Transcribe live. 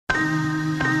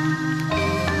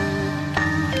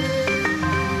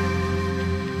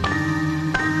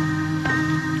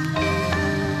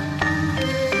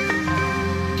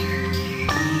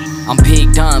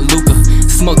Don Luca.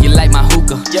 Smoke it like my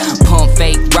hookah. Pump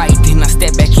fake right, then I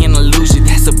step back in illusion.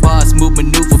 That's a boss move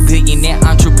maneuver. Billionaire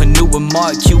entrepreneur.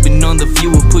 Mark Cuban on the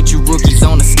viewer. Put you rookies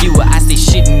on a skewer. I stay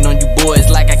shitting on you boys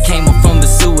like I came up from the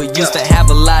sewer. Used to have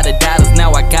a lot of dollars,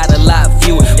 now I got a lot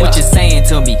fewer. What you saying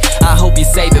to me? I hope you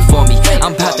save it for me.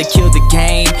 I'm about to kill the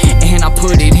game, and I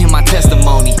put it in my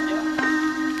testimony.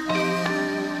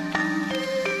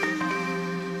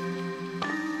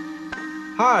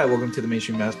 Hi, welcome to the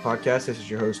Mainstream Mavs Podcast. This is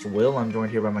your host, Will. I'm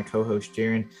joined here by my co-host,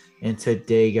 Jaron. And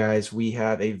today, guys, we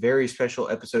have a very special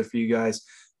episode for you guys.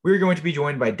 We're going to be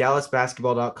joined by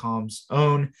DallasBasketball.com's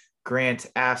own Grant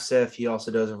Afseth. He also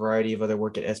does a variety of other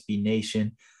work at SB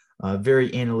Nation.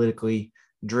 Very analytically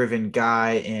driven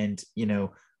guy. And, you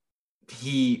know,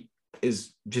 he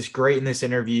is just great in this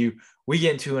interview. We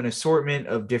get into an assortment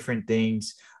of different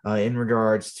things in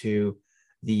regards to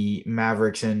the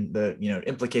Mavericks and the, you know,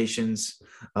 implications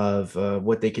of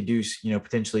what they could do, you know,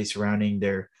 potentially surrounding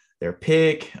their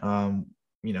pick,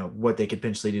 you know, what they could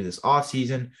potentially do this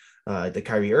offseason, the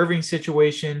Kyrie Irving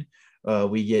situation.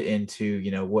 We get into,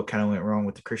 you know, what kind of went wrong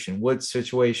with the Christian Wood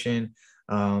situation.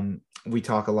 We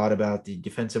talk a lot about the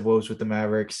defensive woes with the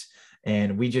Mavericks,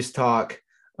 and we just talk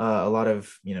a lot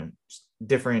of, you know,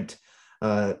 different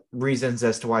reasons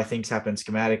as to why things happen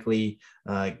schematically.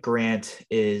 Grant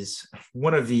is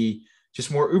one of the just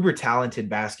more uber talented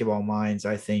basketball minds,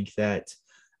 I think, that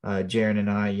Jaron and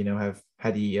I, you know, have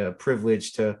had the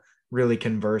privilege to really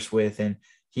converse with. And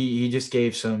he just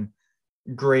gave some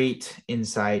great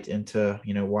insight into,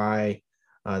 you know, why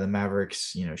the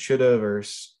Mavericks, you know, should have or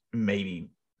maybe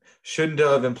shouldn't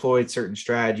have employed certain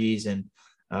strategies. And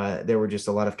there were just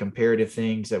a lot of comparative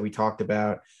things that we talked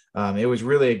about. It was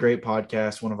really a great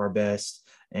podcast, one of our best,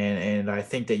 and I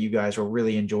think that you guys will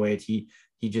really enjoy it. He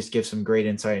just gives some great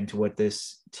insight into what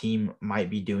this team might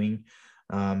be doing,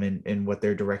 and what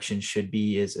their direction should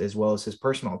be, as well as his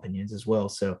personal opinions as well.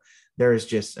 So there is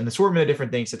just an assortment of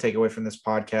different things to take away from this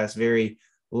podcast. Very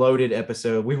loaded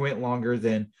episode. We went longer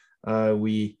than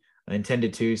we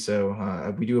intended to,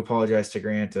 so we do apologize to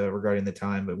Grant regarding the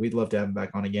time, but we'd love to have him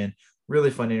back on again. Really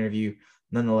fun interview,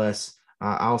 nonetheless.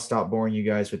 I'll stop boring you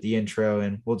guys with the intro,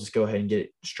 and we'll just go ahead and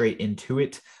get straight into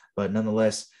it. But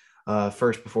nonetheless,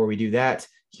 first, before we do that,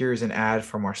 here's an ad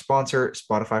from our sponsor,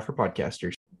 Spotify for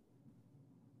Podcasters.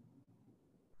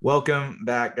 Welcome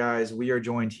back, guys. We are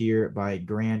joined here by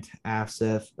Grant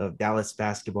Afseth of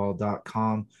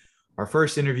DallasBasketball.com. Our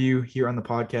first interview here on the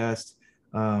podcast.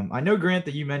 I know, Grant,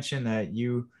 that you mentioned that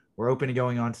you were open to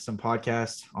going on to some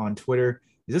podcasts on Twitter.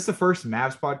 Is this the first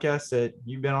Mavs podcast that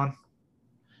you've been on?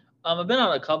 I've been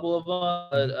on a couple of them,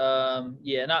 but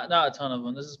yeah, not a ton of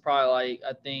them. This is probably like,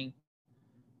 I think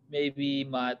maybe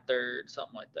my third,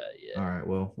 something like that. Yeah. All right.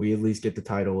 Well, we at least get the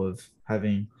title of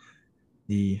having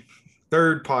the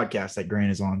third podcast that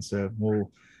Grant is on, so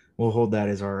we'll hold that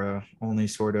as our only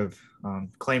sort of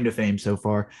claim to fame so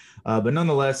far. But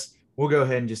nonetheless, we'll go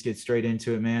ahead and just get straight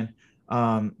into it, man.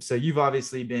 So you've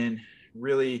obviously been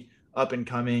really up and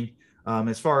coming.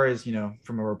 As far as, you know,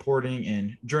 from a reporting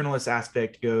and journalist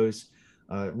aspect goes,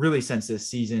 really since this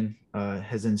season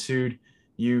has ensued,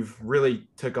 you've really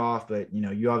took off. But, you know,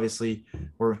 you obviously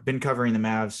been covering the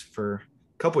Mavs for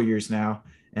a couple years now,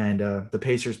 and the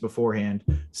Pacers beforehand.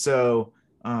 So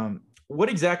what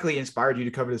exactly inspired you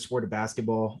to cover the sport of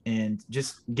basketball and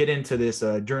just get into this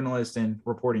journalist and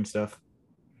reporting stuff?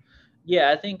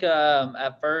 Yeah, I think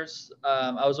at first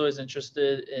I was always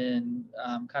interested in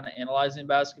kind of analyzing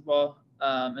basketball,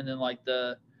 and then like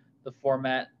the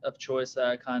format of choice that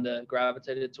I kind of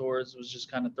gravitated towards was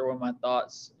just kind of throwing my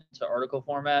thoughts into article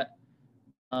format.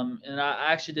 And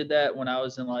I actually did that when I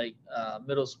was in like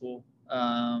middle school,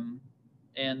 and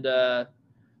yeah,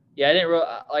 I didn't really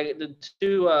like the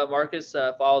two markets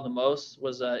that I followed the most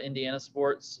was Indiana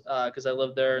sports because I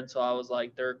lived there until I was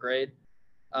like third grade.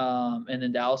 And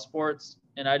then Dallas sports.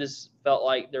 And I just felt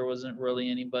like there wasn't really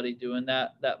anybody doing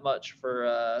that much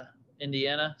for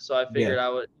Indiana. So I figured I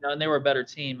would, you know, and they were a better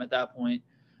team at that point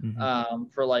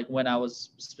for like when I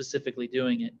was specifically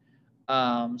doing it.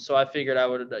 So I figured I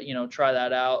would, you know, try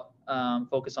that out,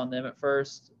 focus on them at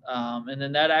first. And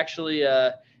then that actually,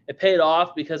 it paid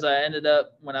off because I ended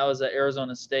up, when I was at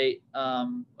Arizona State, I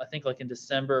think like in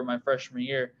December of my freshman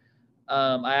year,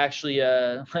 I actually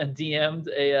DM'd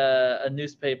a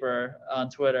newspaper on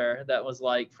Twitter that was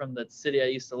like from the city I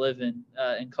used to live in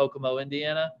Kokomo,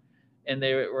 Indiana. And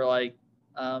they were like,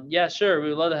 yeah, sure, we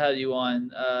would love to have you on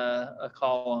a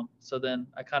column. So then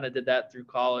I kind of did that through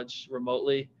college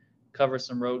remotely, cover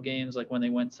some road games like when they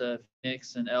went to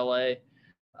Phoenix and LA.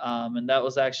 And that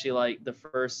was actually like the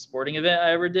first sporting event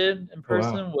I ever did in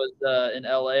person was in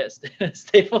LA at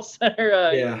Staples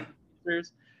Center. Yeah.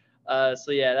 answers.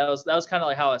 So yeah, that was kind of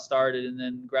like how I started, and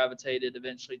then gravitated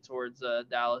eventually towards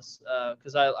Dallas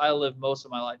because I lived most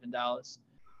of my life in Dallas,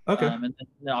 Okay. and then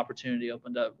the opportunity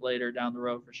opened up later down the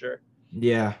road for sure.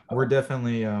 Yeah, we're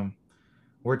definitely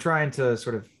we're trying to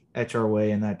sort of etch our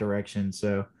way in that direction.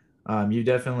 So you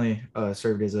definitely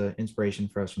served as an inspiration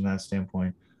for us from that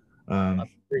standpoint. I You want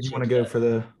to appreciate go that. for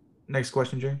the next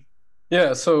question, Jay?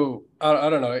 Yeah, so I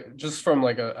don't know, just from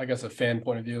like I guess a fan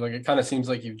point of view, like it kind of seems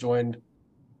like you've joined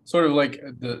sort of like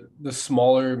the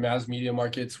smaller mass media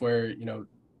markets where,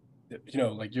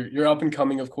 like you're up and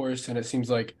coming, of course, and it seems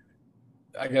like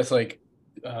I guess like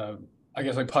uh I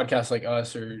guess like podcasts like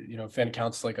us or fan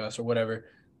accounts like us or whatever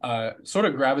sort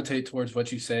of gravitate towards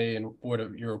what you say and what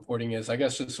your reporting is. I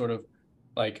guess just sort of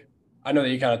like I know that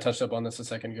you kind of touched up on this a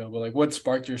second ago, but like what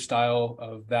sparked your style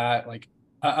of that? Like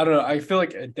I don't know. I feel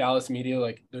like at Dallas media,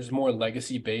 like there's more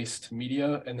legacy based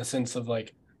media in the sense of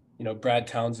like, Brad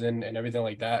Townsend and everything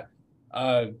like that.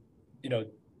 Uh, you know,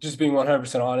 just being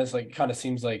 100% honest, like it kind of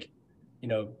seems like, you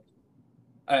know,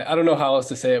 I don't know how else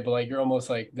to say it, but like you're almost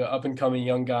like the up and coming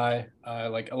young guy.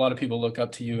 Like a lot of people look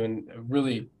up to you and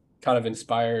really kind of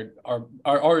inspired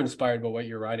are inspired by what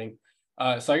you're writing.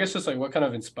 So I guess just like what kind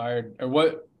of inspired or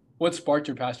what sparked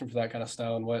your passion for that kind of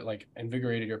style and what like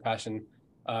invigorated your passion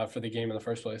for the game in the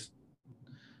first place?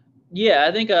 Yeah,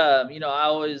 I think I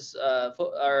always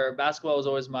or basketball was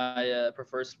always my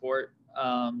preferred sport.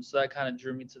 So that kind of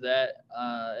drew me to that.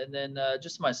 And then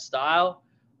just my style.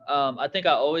 I think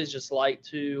I always just like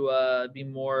to be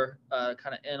more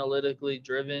kind of analytically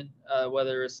driven,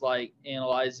 whether it's like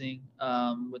analyzing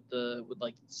with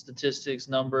like statistics,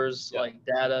 numbers, Yeah. like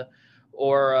data,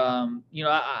 or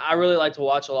I really like to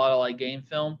watch a lot of like game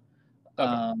film.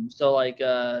 Okay. So like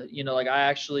like I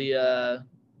actually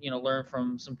learn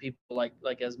from some people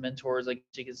like as mentors, like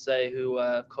you could say, who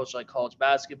coach like college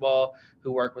basketball,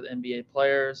 who work with NBA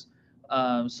players.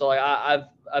 So like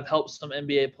I've helped some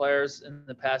NBA players in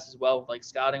the past as well with like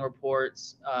scouting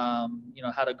reports, how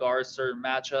to guard certain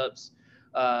matchups,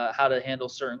 how to handle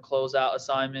certain closeout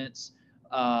assignments,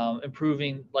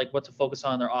 improving like what to focus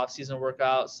on in their off-season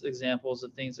workouts, examples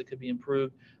of things that could be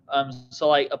improved. So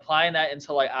like applying that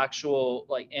into like actual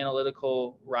like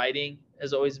analytical writing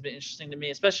has always been interesting to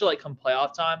me, especially like come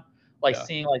playoff time, like Yeah.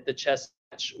 seeing like the chess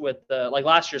match with the like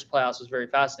last year's playoffs was very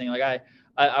fascinating. Like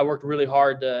I worked really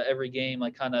hard to every game,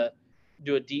 like kind of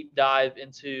do a deep dive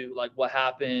into like what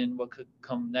happened, what could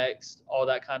come next, all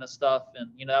that kind of stuff.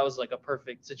 And, that was like a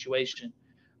perfect situation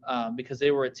because they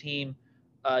were a team,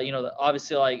 that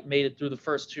obviously like made it through the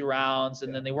first two rounds,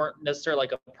 and then they weren't necessarily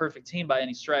like a perfect team by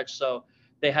any stretch. So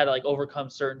they had to like overcome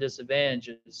certain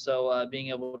disadvantages. So being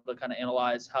able to kind of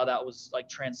analyze how that was like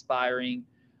transpiring,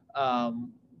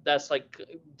 that's like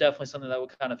definitely something that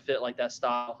would kind of fit like that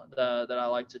style that I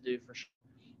like to do for sure.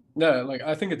 Yeah, like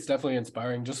I think it's definitely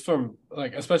inspiring just from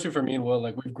like especially for me and Will,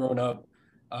 like we've grown up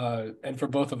and for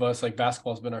both of us, like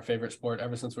basketball's been our favorite sport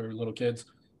ever since we were little kids.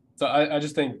 So I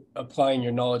just think applying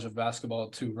your knowledge of basketball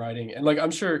to writing and like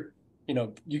I'm sure,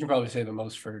 you can probably say the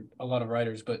most for a lot of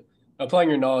writers, but applying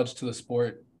your knowledge to the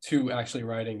sport to actually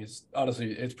writing is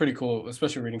honestly it's pretty cool,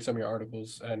 especially reading some of your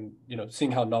articles and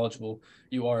seeing how knowledgeable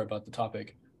you are about the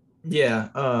topic. Yeah,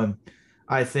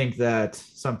 I think that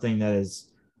something that has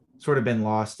sort of been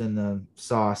lost in the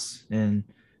sauce in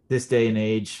this day and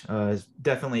age has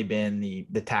definitely been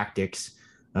the tactics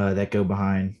that go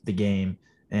behind the game,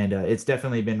 and it's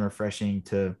definitely been refreshing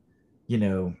to, you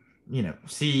know,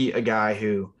 see a guy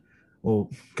who will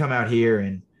come out here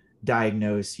and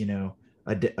diagnose,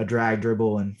 a drag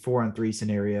dribble and 4-on-3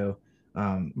 scenario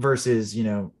versus,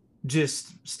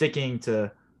 just sticking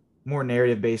to more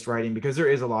narrative based writing because there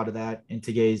is a lot of that in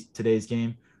today's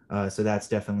game. So that's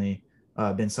definitely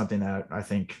been something that I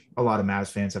think a lot of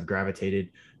Mavs fans have gravitated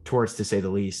towards, to say the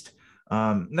least.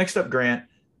 Next up, Grant.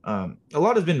 A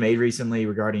lot has been made recently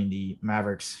regarding the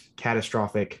Mavericks'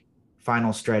 catastrophic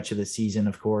final stretch of the season,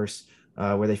 of course,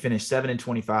 where they finished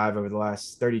 7-25 over the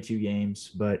last 32 games.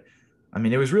 But I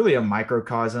mean, it was really a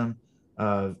microcosm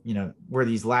of, where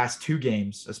these last two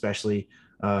games, especially,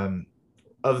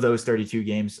 of those 32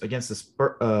 games against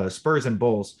the Spurs and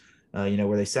Bulls,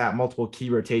 where they sat multiple key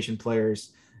rotation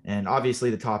players. And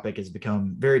obviously the topic has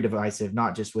become very divisive,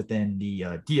 not just within the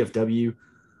DFW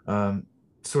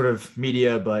sort of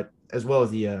media, but as well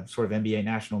as the sort of NBA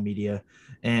national media.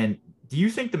 And do you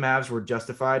think the Mavs were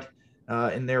justified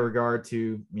in their regard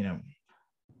to,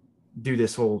 do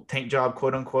this whole tank job,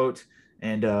 quote unquote?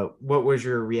 And what was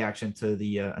your reaction to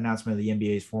the announcement of the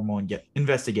NBA's formal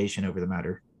investigation over the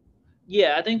matter?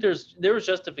 Yeah, I think there was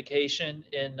justification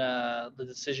in the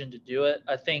decision to do it.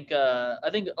 I think a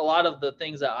lot of the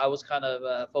things that I was kind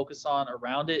of focused on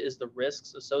around it is the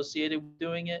risks associated with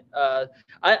doing it.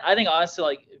 I think honestly,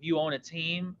 like if you own a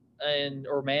team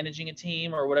or managing a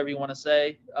team or whatever you want to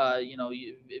say,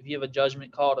 if you have a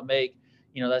judgment call to make,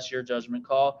 that's your judgment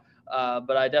call.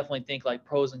 But I definitely think like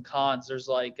pros and cons. There's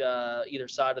like either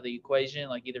side of the equation,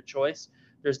 like either choice.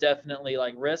 There's definitely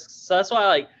like risks. So that's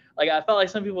why like I felt like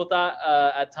some people thought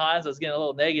at times I was getting a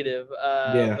little negative,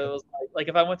 Yeah. but it was like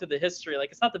if I went through the history,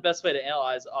 like it's not the best way to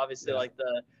analyze, obviously, Yeah. like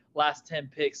the last 10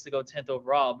 picks to go 10th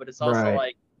overall, but it's also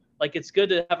Right. like it's good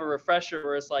to have a refresher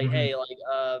where it's like, hey, like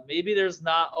maybe there's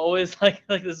not always like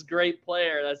this great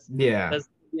player that's Yeah.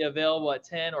 be available at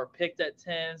 10 or picked at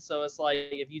 10. So it's like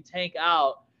if you tank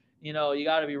out, you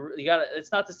got to,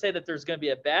 it's not to say that there's going to be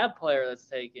a bad player that's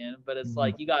taken, but it's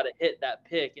like you got to hit that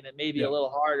pick, and it may be a little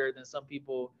harder than some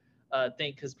people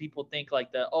think, because people think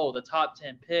like the top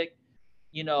 10 pick,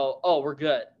 we're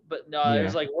good. But no,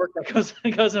 there's like work that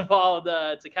goes involved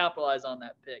to capitalize on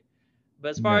that pick. But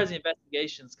as far as the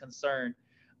investigation is concerned,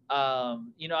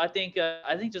 I think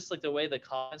just like the way the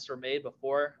comments were made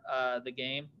before the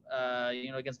game,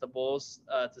 against the Bulls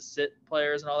to sit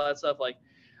players and all that stuff, like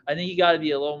I think you got to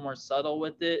be a little more subtle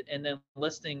with it, and then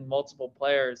listing multiple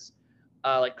players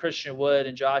like Christian Wood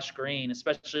and Josh Green,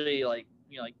 especially like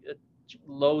like a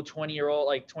low 20-year-old,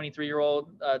 like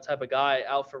 23-year-old type of guy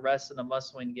out for rest in a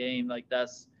must-win game, like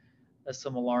that's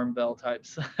some alarm bell type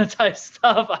stuff. I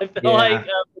feel like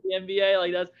for the NBA,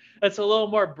 like that's a little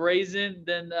more brazen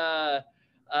than a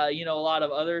lot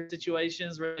of other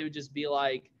situations where it would just be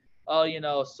like,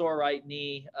 oh, sore right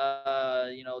knee,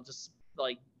 just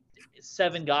like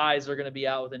 7 guys are going to be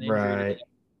out with an injury Right. today.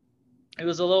 It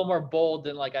was a little more bold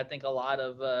than like I think a lot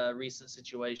of recent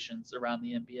situations around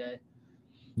the NBA.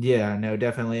 Yeah, no,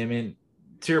 definitely. I mean,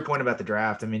 to your point about the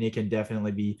draft, I mean, it can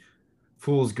definitely be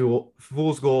fool's gold.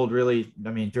 Really, I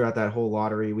mean, throughout that whole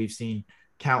lottery, we've seen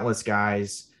countless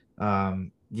guys,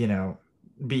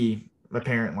 be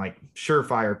apparent like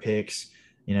surefire picks,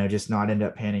 just not end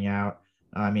up panning out.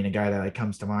 I mean, a guy that like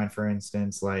comes to mind, for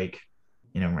instance, like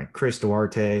Chris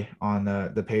Duarte on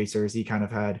the Pacers. He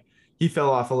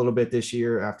fell off a little bit this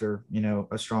year after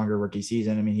a stronger rookie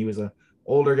season. I mean, he was a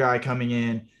older guy coming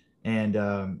in, and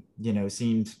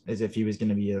seemed as if he was going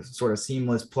to be a sort of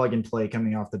seamless plug and play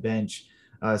coming off the bench.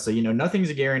 So nothing's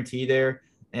a guarantee there.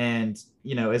 And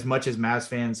as much as Mavs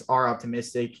fans are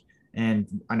optimistic,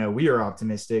 and I know we are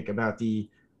optimistic about the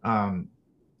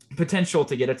potential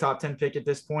to get a top 10 pick at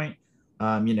this point,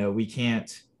 we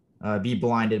can't be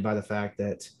blinded by the fact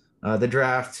that the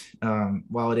draft,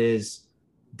 while it is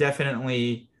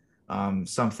definitely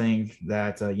something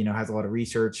that has a lot of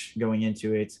research going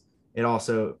into it, it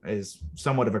also is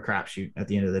somewhat of a crapshoot at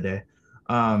the end of the day.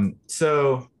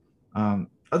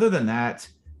 Other than that,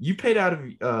 you paid out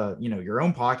of your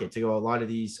own pocket to go a lot of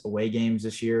these away games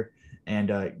this year, and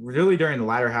really during the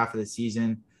latter half of the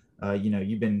season,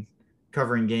 you've been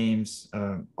covering games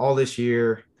all this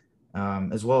year,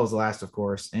 as well as the last, of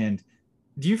course. And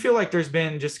do you feel like there's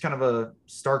been just kind of a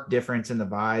stark difference in the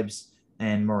vibes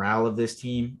and morale of this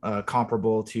team,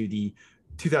 comparable to the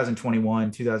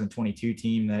 2021-2022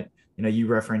 team that you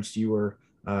referenced? You were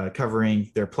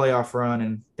covering their playoff run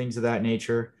and things of that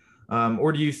nature,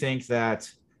 or do you think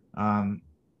that the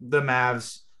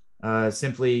Mavs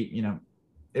simply,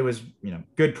 it was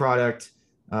good product,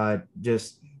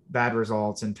 just bad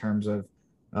results in terms of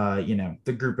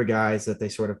the group of guys that they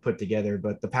sort of put together,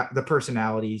 but the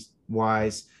personalities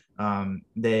wise,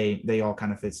 they all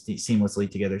kind of fit seamlessly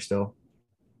together still?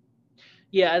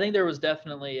 Yeah, I think there was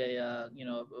definitely a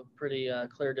pretty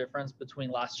clear difference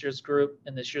between last year's group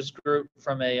and this year's group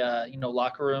from a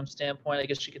locker room standpoint, I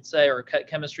guess you could say, or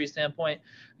chemistry standpoint,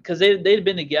 because they'd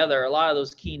been together. A lot of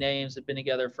those key names have been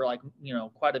together for like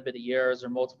quite a bit of years, or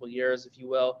multiple years, if you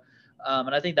will.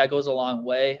 And I think that goes a long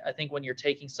way. I think when you're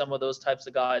taking some of those types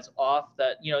of guys off,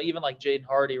 that even like Jaden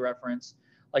Hardy reference,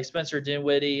 like Spencer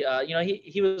Dinwiddie,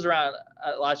 he was around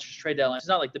at last year's trade deadline. He's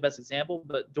not like the best example,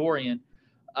 but Dorian.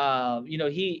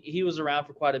 He was around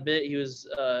for quite a bit. He was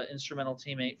instrumental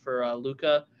teammate for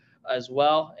Luka as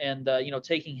well, and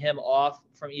taking him off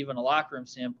from even a locker room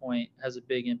standpoint has a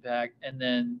big impact. And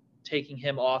then taking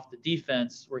him off the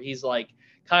defense, where he's like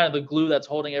kind of the glue that's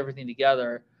holding everything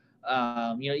together.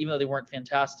 Even though they weren't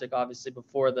fantastic, obviously,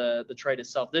 before the trade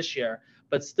itself this year,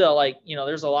 but still, like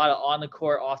there's a lot of on the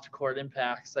court, off the court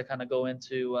impacts that kind of go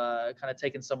into kind of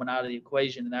taking someone out of the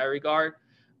equation in that regard.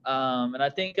 And I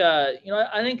think, I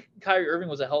think Kyrie Irving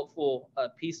was a helpful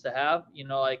piece to have.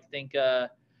 I think,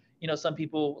 some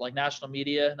people like national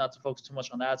media, not to focus too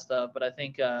much on that stuff, but I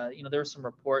think, there were some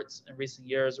reports in recent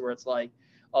years where it's like,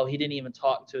 oh, he didn't even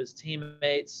talk to his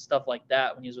teammates, stuff like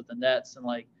that when he was with the Nets. And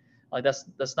like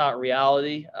that's not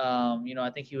reality.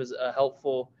 I think he was a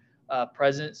helpful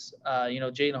presence.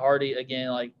 Jaden Hardy,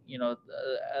 again,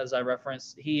 as I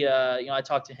referenced, he, I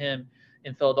talked to him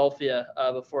in Philadelphia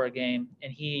before a game,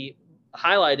 and he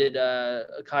highlighted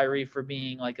Kyrie for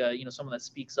being like someone that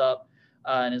speaks up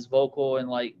and is vocal and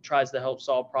like tries to help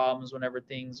solve problems whenever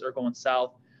things are going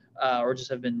south or just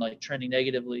have been like trending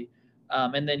negatively.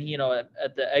 And then he,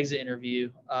 at the exit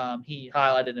interview, he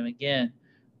highlighted him again.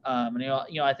 And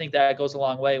I think that goes a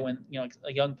long way when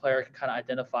a young player can kind of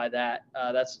identify that.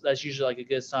 That's usually like a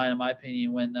good sign, in my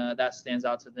opinion, when that stands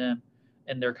out to them,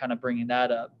 and they're kind of bringing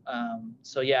that up.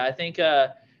 So yeah, I think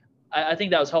that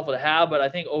was helpful to have, but I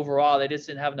think overall they just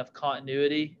didn't have enough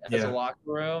continuity as a locker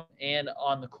room and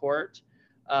on the court.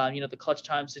 The clutch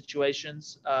time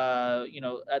situations,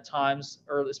 at times,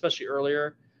 especially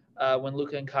earlier, when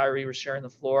Luka and Kyrie were sharing the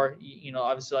floor,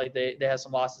 obviously like they had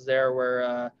some losses there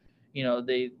where,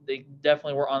 they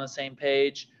definitely were on the same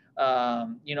page.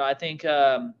 I think,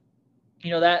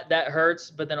 that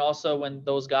hurts, but then also when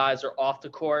those guys are off the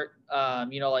court,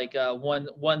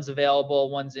 one's available,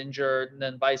 one's injured, and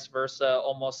then vice versa,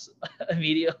 almost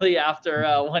immediately after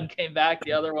one came back,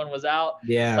 the other one was out.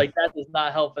 Yeah. Like that does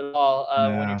not help at all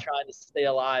when No. you're trying to stay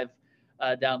alive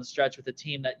down the stretch with a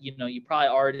team that, you probably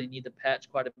already need to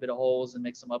patch quite a bit of holes and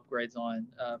make some upgrades on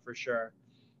for sure.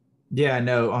 Yeah,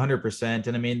 no, 100%.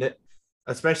 And I mean that,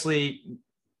 especially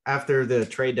after the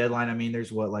trade deadline, I mean,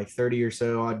 there's like 30 or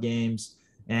so odd games,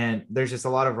 and there's just a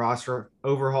lot of roster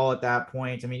overhaul at that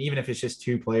point. I mean, even if it's just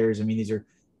two players, I mean, these are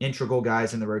integral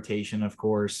guys in the rotation, of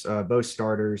course, both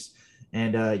starters.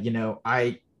 And,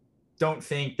 I don't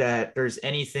think that there's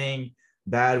anything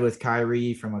bad with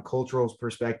Kyrie from a cultural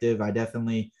perspective. I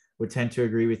definitely would tend to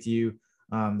agree with you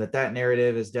that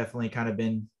narrative has definitely kind of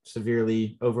been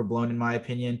severely overblown, in my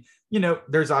opinion.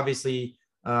 There's obviously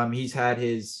he's had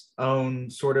his own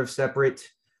sort of separate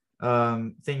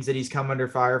things that he's come under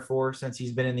fire for since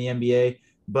he's been in the NBA,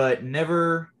 but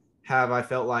never have I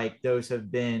felt like those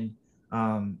have been,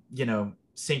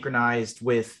 synchronized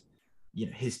with,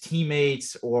 his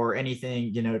teammates or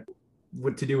anything,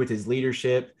 what to do with his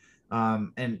leadership.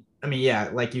 And I mean, yeah,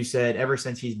 like you said, ever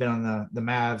since he's been on the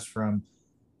Mavs, from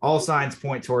all signs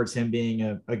point towards him being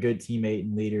a good teammate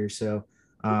and leader. So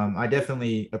I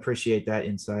definitely appreciate that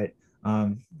insight.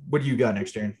 What do you got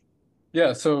next, Aaron?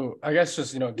 Yeah, so I guess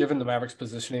just, given the Mavericks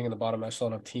positioning in the bottom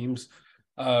echelon of teams,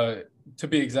 to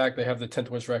be exact, they have the 10th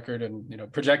worst record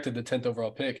and, projected the 10th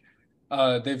overall pick.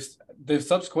 They've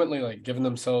subsequently like given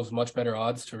themselves much better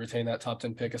odds to retain that top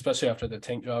 10 pick, especially after the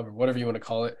tank job or whatever you want to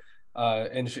call it,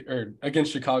 or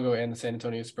against Chicago and the San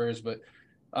Antonio Spurs. But,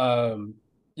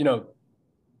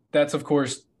 that's of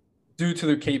course due to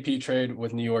the KP trade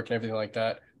with New York and everything like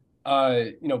that.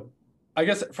 I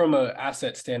guess from an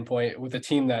asset standpoint, with a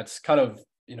team that's kind of,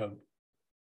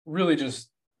 really just,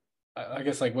 I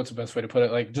guess, like, what's the best way to put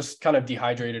it? Like, just kind of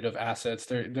dehydrated of assets.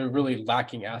 They're really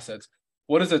lacking assets.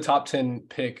 What does a top 10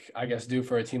 pick, I guess, do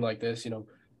for a team like this?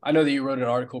 I know that you wrote an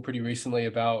article pretty recently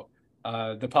about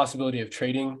the possibility of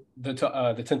trading the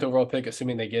 10th overall pick,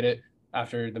 assuming they get it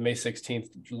after the May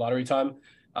 16th lottery time.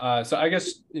 So I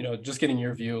guess, just getting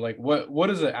your view, like what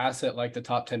does an asset like the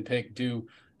top 10 pick do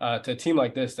to a team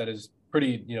like this that is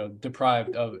pretty,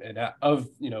 deprived of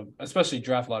especially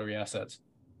draft lottery assets?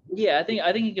 Yeah, I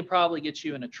think he could probably get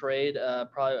you in a trade,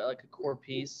 probably like a core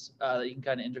piece that you can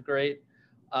kind of integrate,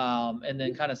 and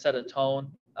then kind of set a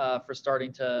tone for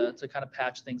starting to kind of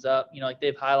patch things up. Like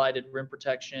they've highlighted rim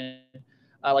protection,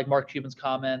 like Mark Cuban's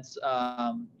comments,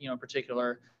 in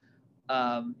particular.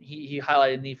 He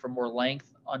highlighted need for more length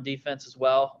on defense as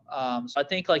well. So I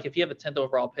think like if you have a 10th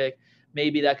overall pick,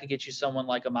 maybe that could get you someone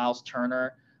like a Miles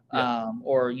Turner,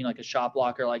 or like a shot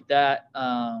blocker like that.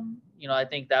 I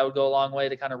think that would go a long way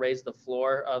to kind of raise the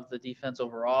floor of the defense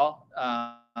overall.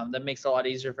 That makes it a lot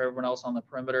easier for everyone else on the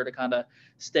perimeter to kind of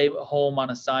stay home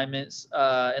on assignments,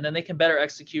 and then they can better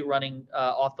execute running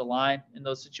off the line in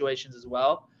those situations as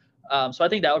well. So I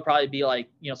think that would probably be like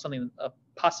something, a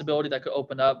possibility that could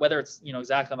open up, whether it's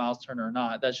exactly Miles Turner or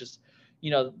not. That's just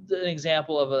an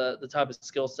example of the type of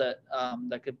skill set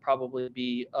that could probably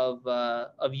be of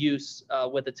use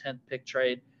with a 10th pick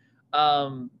trade,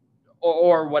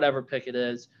 or whatever pick it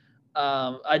is.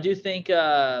 I do think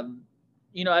I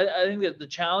think that the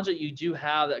challenge that you do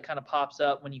have that kind of pops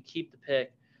up when you keep the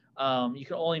pick, you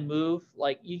can only move,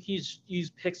 like you can use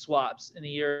pick swaps in the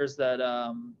years that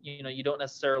you don't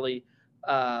necessarily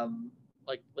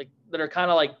that are kind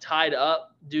of like tied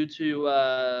up due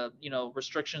to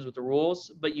restrictions with the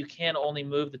rules, but you can only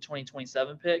move the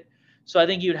 2027 pick. So I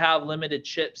think you'd have limited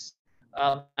chips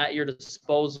at your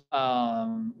disposal,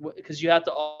 because you have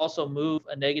to also move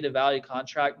a negative value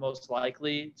contract most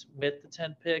likely with the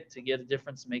 10th pick to get a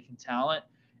difference making talent.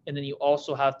 And then you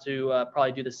also have to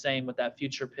probably do the same with that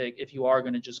future pick if you are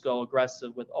going to just go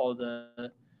aggressive with all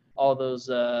those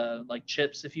like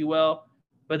chips, if you will.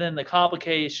 But then the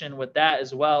complication with that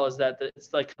as well is that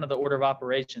it's like kind of the order of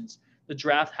operations. The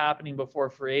draft happening before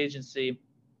free agency,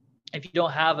 if you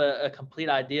don't have a complete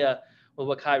idea of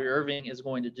what Kyrie Irving is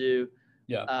going to do,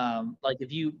 like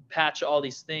if you patch all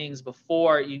these things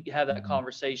before you have that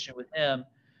conversation with him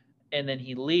and then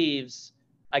he leaves,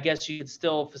 I guess you could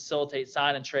still facilitate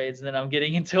sign and trades. And then I'm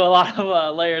getting into a lot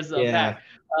of layers to unpack.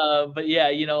 But yeah,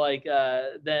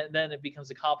 then it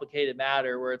becomes a complicated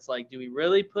matter where it's like, do we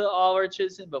really put all our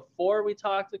chips in before we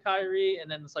talk to Kyrie?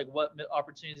 And then it's like, what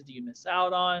opportunities do you miss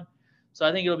out on? So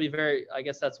I think it'll be I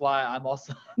guess that's why I'm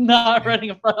also not running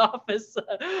a front office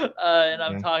and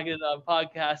I'm talking on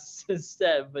podcasts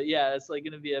instead. But yeah, it's like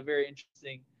going to be a very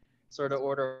interesting sort of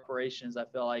order of operations, I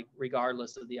feel like,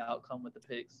 regardless of the outcome with the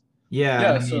picks.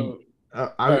 Yeah.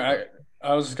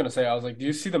 I was just going to say, I was like, do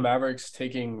you see the Mavericks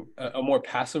taking a more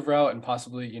passive route and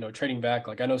possibly, trading back?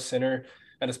 Like I know center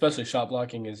and especially shot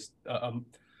blocking is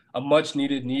a much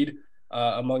needed need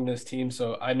among this team.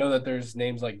 So I know that there's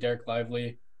names like Derek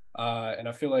Lively, and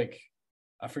I feel like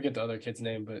I forget the other kid's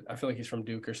name, but I feel like he's from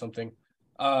Duke or something.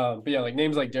 But yeah, like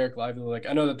names like Derek Lively, like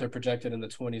I know that they're projected in the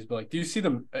 20s, but like, do you see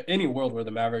them any world where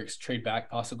the Mavericks trade back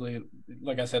possibly?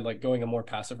 Like I said, like going a more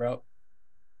passive route?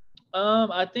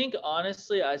 I think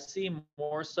honestly, I see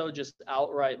more so just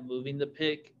outright moving the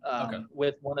pick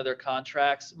with one of their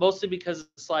contracts, mostly because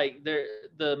it's like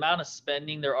the amount of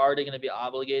spending they're already going to be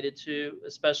obligated to,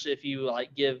 especially if you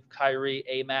like give Kyrie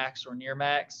a max or near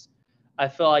max. I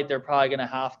feel like they're probably going to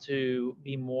have to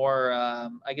be more,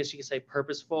 I guess you could say,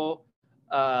 purposeful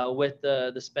with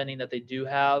the spending that they do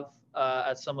have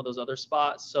at some of those other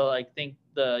spots. So I think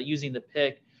using the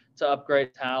pick to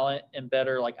upgrade talent and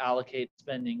better like allocate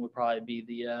spending would probably be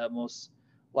the most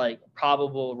like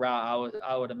probable route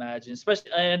I would imagine.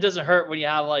 Especially, and it doesn't hurt when you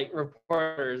have like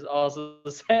reporters also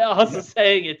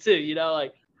saying it too.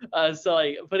 So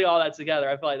like putting all that together,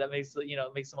 I feel like that makes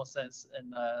the most sense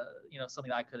and something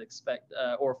that I could expect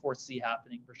or foresee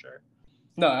happening for sure.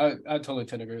 No, I totally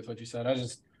tend to agree with what you said. I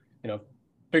just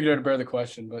figured I'd bear the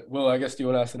question. But Will, I guess do you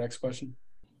want to ask the next question?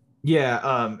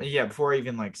 Yeah. Before I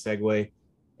even like segue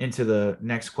into the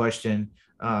next question,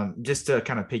 just to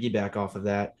kind of piggyback off of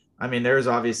that, I mean, there's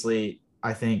obviously,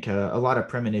 I think, a lot of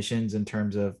premonitions in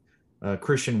terms of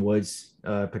Christian Wood's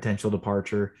potential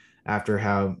departure after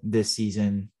how this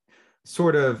season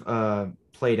sort of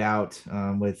played out,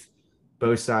 with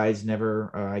both sides never,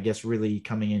 I guess, really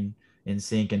coming in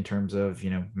sync in terms of,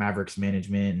 Mavericks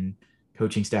management and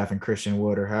coaching staff and Christian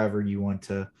Wood, or however you want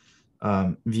to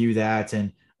view that.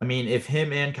 And I mean, if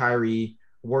him and Kyrie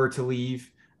were to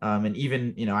leave, and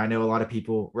even, I know a lot of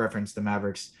people reference the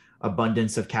Mavericks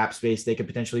abundance of cap space they could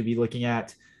potentially be looking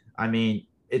at. I mean,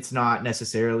 it's not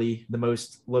necessarily the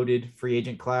most loaded free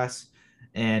agent class.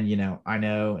 And, I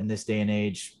know in this day and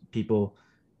age, people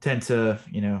tend to,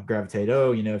 gravitate,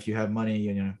 if you have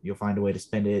money, you'll find a way to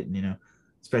spend it. And,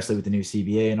 especially with the new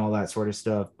CBA and all that sort of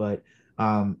stuff. But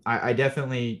I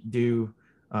definitely do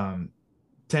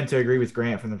tend to agree with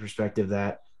Grant from the perspective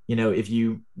that, if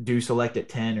you do select at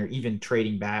 10 or even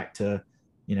trading back to,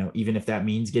 even if that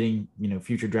means getting,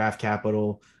 future draft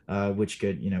capital, which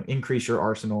could, increase your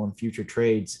arsenal in future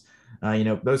trades,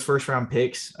 those first round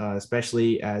picks,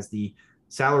 especially as the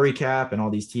salary cap and all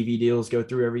these TV deals go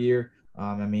through every year.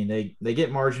 I mean, they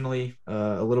get marginally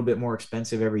a little bit more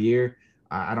expensive every year.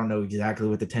 I don't know exactly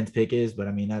what the 10th pick is, but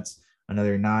I mean, that's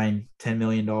another $9-10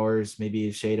 million, maybe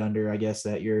a shade under, I guess,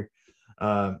 that you're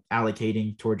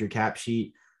allocating toward your cap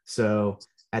sheet. So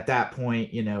at that point,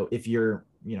 if you're,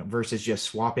 versus just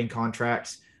swapping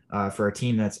contracts for a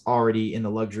team that's already in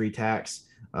the luxury tax,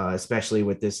 especially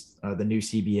with this, the new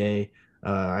CBA,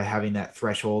 having that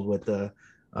threshold with the,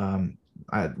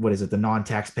 the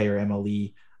non-taxpayer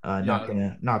MLE,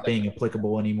 not being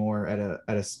applicable anymore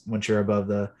once you're above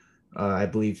the, I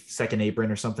believe, second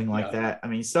apron or something like that. I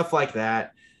mean, stuff like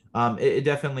that. It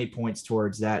definitely points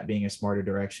towards that being a smarter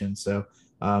direction. So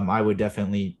I would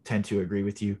definitely tend to agree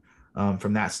with you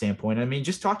from that standpoint. I mean,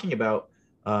 just talking about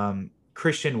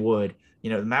Christian Wood,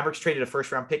 the Mavericks traded a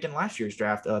first round pick in last year's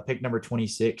draft, pick number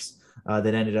 26,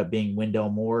 that ended up being Wendell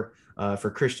Moore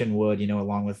for Christian Wood,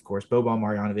 along with, of course, Boban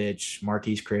Marjanovic,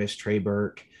 Marquise Chris, Trey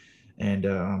Burke, and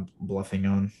I'm bluffing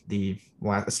on the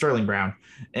Sterling Brown,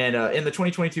 and in the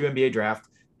 2022 NBA draft.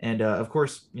 And of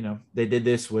course, they did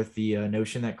this with the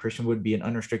notion that Christian would be an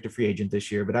unrestricted free agent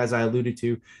this year. But as I alluded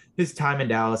to, his time in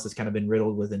Dallas has kind of been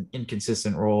riddled with an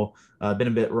inconsistent role, been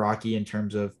a bit rocky in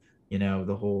terms of,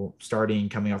 the whole starting,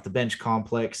 coming off the bench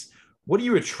complex. What do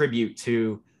you attribute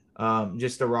to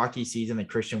just the rocky season that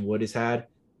Christian Wood has had?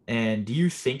 And do you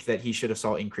think that he should have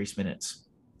saw increased minutes?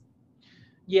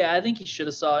 Yeah, I think he should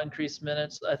have saw increased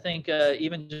minutes. I think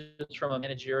even just from a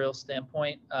managerial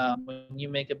standpoint, when you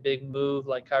make a big move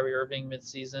like Kyrie Irving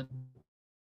midseason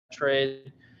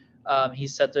trade,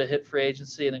 he's set to hit free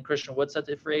agency, and then Christian Wood set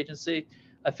to hit free agency.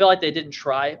 I feel like they didn't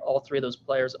try all three of those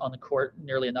players on the court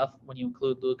nearly enough when you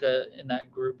include Luka in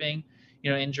that grouping.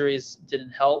 Injuries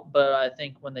didn't help, but I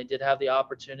think when they did have the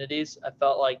opportunities, I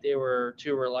felt like they were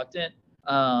too reluctant.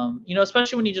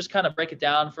 Especially when you just kind of break it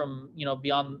down from,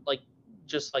 beyond like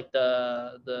just like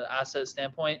the asset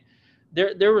standpoint.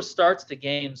 There were starts to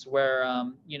games where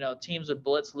teams would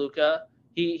blitz Luka.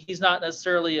 He's not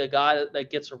necessarily a guy that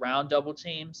gets around double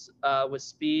teams with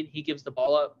speed. He gives the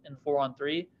ball up in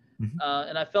 4-on-3,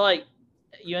 and I feel like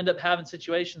you end up having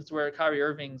situations where Kyrie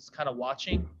Irving's kind of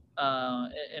watching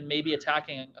and maybe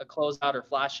attacking a closeout or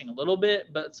flashing a little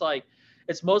bit, but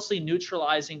it's mostly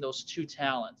neutralizing those two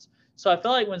talents. So I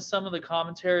feel like when some of the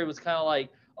commentary was kind of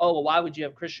like, oh, well, why would you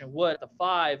have Christian Wood at the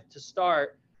 5 to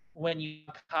start when you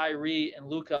have Kyrie and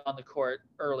Luka on the court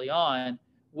early on?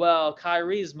 Well,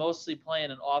 Kyrie's mostly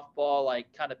playing an off-ball,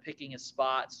 like kind of picking his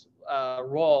spots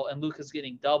role, and Luka's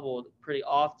getting doubled pretty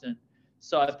often.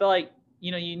 So I feel like,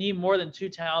 you need more than two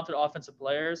talented offensive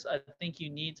players. I think you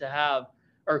need to have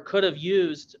or could have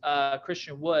used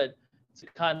Christian Wood to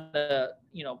kind of,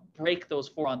 break those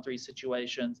 4-on-3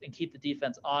 situations and keep the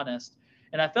defense honest.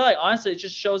 And I feel like, honestly, it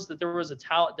just shows that there was a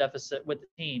talent deficit with the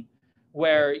team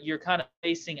where you're kind of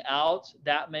facing out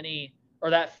that many or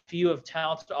that few of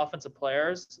talented offensive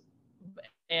players,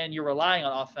 and you're relying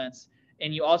on offense,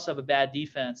 and you also have a bad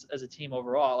defense as a team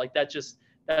overall. Like that's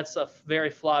a very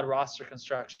flawed roster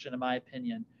construction, in my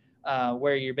opinion,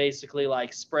 where you're basically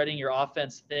like spreading your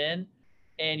offense thin,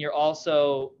 and you're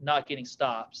also not getting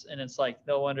stops. And it's like,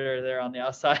 no wonder they're on the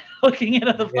outside looking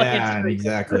into the playing Yeah,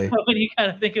 exactly. when you kind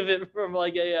of think of it from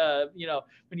like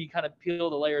when you kind of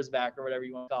peel the layers back or whatever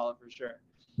you want to call it, for sure.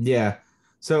 Yeah.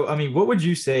 So, I mean, what would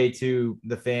you say to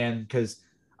the fan? Because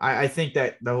I think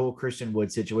that the whole Christian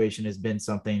Wood situation has been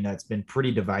something that's been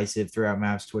pretty divisive throughout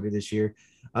Mavs Twitter this year.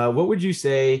 What would you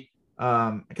say?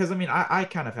 Because, I mean, I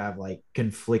kind of have like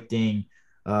conflicting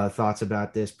thoughts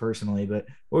about this personally, but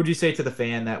what would you say to the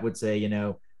fan that would say,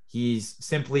 he's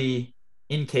simply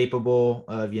incapable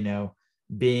of,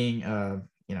 being,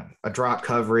 a drop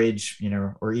coverage,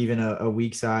 or even a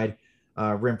weak side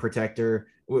rim protector?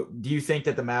 Do you think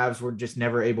that the Mavs were just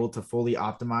never able to fully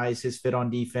optimize his fit on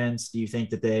defense? Do you think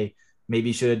that they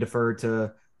maybe should have deferred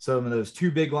to some of those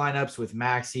two big lineups with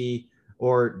Maxey?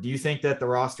 Or do you think that the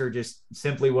roster just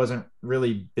simply wasn't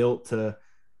really built to,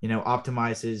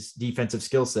 optimize his defensive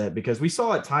skill set? Because we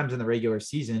saw at times in the regular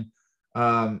season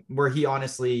where he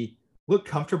honestly looked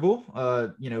comfortable,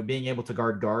 being able to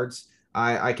guard guards.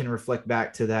 I can reflect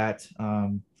back to that,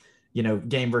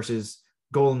 game versus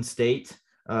Golden State,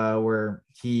 where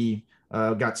he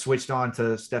got switched on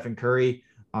to Stephen Curry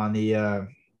on the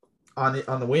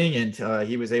wing, and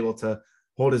he was able to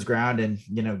hold his ground and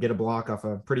get a block off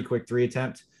a pretty quick 3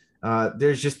 attempt.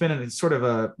 There's just been a sort of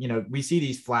a we see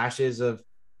these flashes of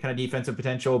kind of defensive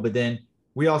potential, but then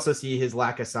we also see his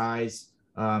lack of size,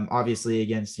 obviously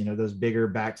against those bigger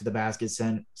back to the basket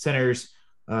centers.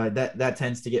 That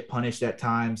tends to get punished at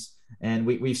times, and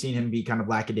we've seen him be kind of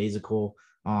lackadaisical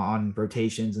on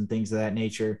rotations and things of that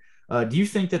nature. Do you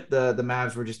think that the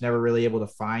Mavs were just never really able to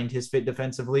find his fit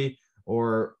defensively,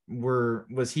 or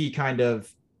was he kind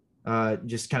of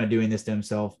just kind of doing this to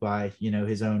himself by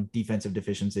his own defensive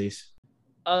deficiencies?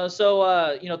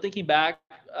 Thinking back,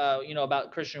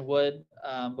 about Christian Wood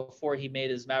before he made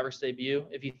his Mavericks debut,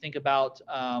 if you think about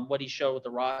what he showed with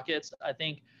the Rockets, I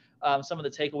think some of the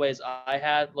takeaways I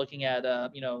had looking at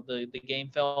the game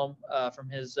film from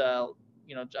his I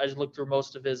just looked through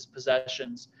most of his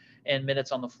possessions and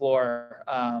minutes on the floor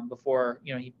before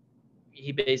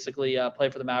he basically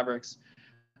played for the Mavericks.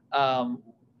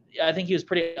 I think he was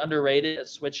pretty underrated at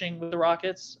switching with the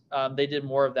Rockets. They did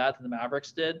more of that than the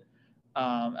Mavericks did.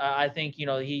 I think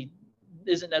he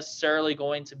isn't necessarily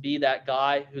going to be that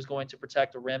guy who's going to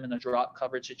protect the rim in a drop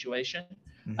coverage situation.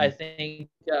 Mm-hmm. I think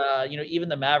even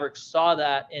the Mavericks saw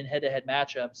that in head-to-head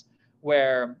matchups,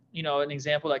 where an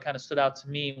example that kind of stood out to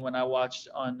me when I watched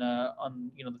on the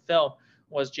film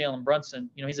was Jalen Brunson.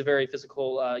 He's a very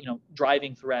physical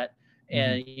driving threat,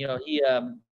 And, he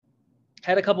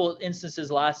had a couple of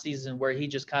instances last season where he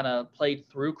just kind of played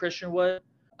through Christian Wood.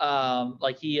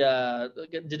 Like he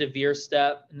did a veer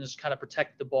step and just kind of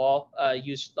protect the ball,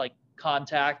 used like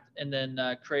contact, and then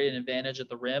create an advantage at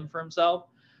the rim for himself.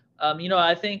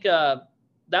 I think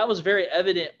that was very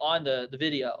evident on the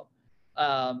video.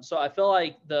 So I feel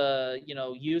like the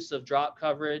use of drop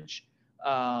coverage,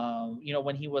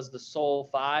 when he was the sole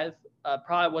five,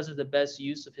 probably wasn't the best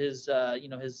use of his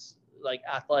his like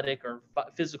athletic or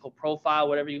physical profile,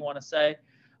 whatever you want to say.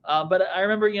 But I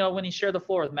remember when he shared the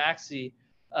floor with Maxey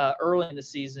early in the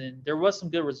season, there was some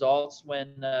good results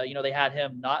when they had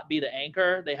him not be the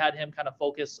anchor. They had him kind of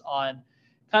focus on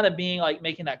kind of being like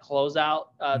making that closeout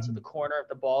to the corner if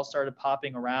the ball started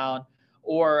popping around,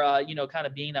 or kind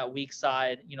of being that weak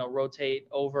side, rotate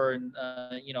over and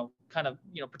kind of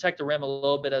protect the rim a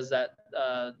little bit as that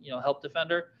help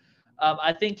defender.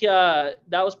 I think that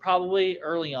was probably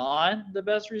early on the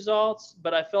best results,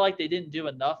 but I feel like they didn't do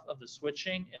enough of the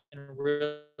switching and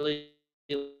really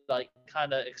like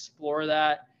kind of explore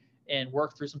that and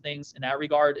work through some things in that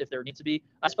regard if there needs to be.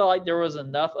 I just felt like there was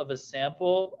enough of a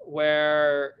sample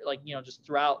where just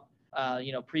throughout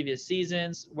previous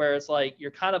seasons where it's like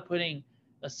you're kind of putting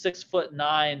a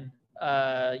 6'9",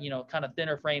 kind of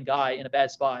thinner frame guy in a bad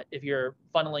spot if you're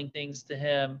funneling things to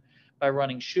him by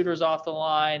running shooters off the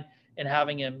line and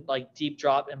having him like deep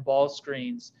drop and ball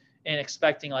screens and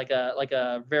expecting like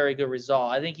a very good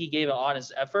result. I think he gave an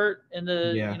honest effort in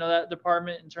the that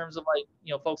department in terms of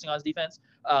focusing on his defense,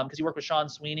 because he worked with Sean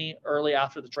Sweeney early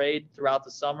after the trade throughout the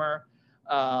summer.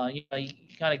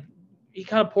 He kind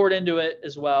of poured into it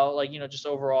as well. Just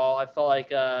overall, I felt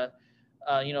like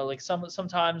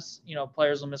sometimes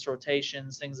players will miss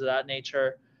rotations, things of that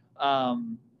nature.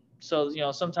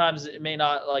 So sometimes it may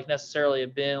not necessarily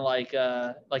have been like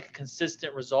a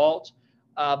consistent result.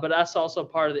 But that's also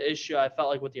part of the issue I felt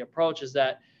like with the approach is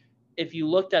that if you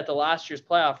looked at the last year's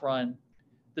playoff run,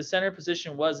 the center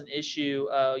position was an issue,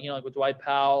 with Dwight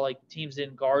Powell, teams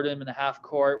didn't guard him in the half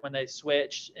court when they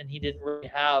switched, and he didn't really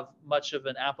have much of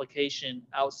an application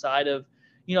outside of,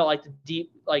 the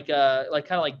deep, kind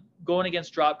of going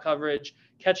against drop coverage,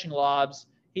 catching lobs.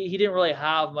 He didn't really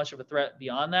have much of a threat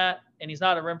beyond that, and he's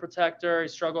not a rim protector. He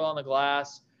struggled on the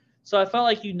glass. So I felt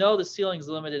like the ceiling's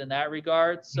limited in that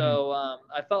regard. So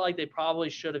I felt like they probably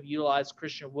should have utilized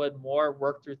Christian Wood more,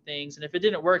 worked through things. And if it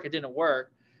didn't work, it didn't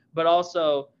work. But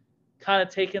also kind of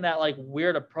taking that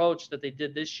weird approach that they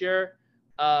did this year.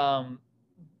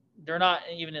 They're not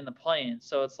even in the play-in.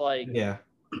 So it's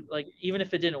even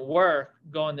if it didn't work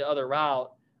going the other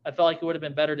route, I felt like it would have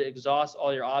been better to exhaust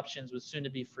all your options with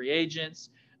soon-to-be free agents,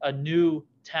 a new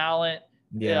talent,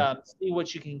 see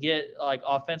what you can get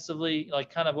offensively,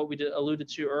 kind of what we alluded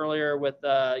to earlier with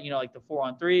the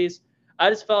 4-on-3s. I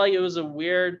just felt like it was a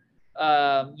weird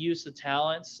use of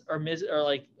talents or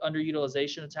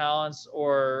underutilization of talents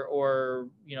or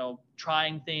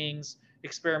trying things,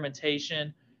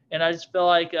 experimentation. And I just feel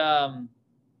like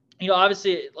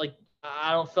obviously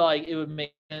I don't feel like it would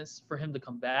make sense for him to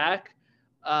come back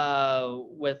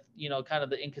with kind of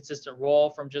the inconsistent role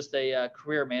from just a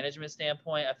career management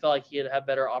standpoint. I feel like he'd have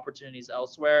better opportunities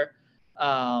elsewhere,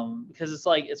 because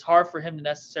it's hard for him to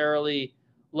necessarily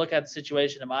look at the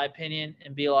situation, in my opinion,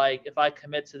 and be like, if I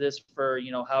commit to this for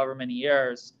however many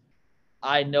years,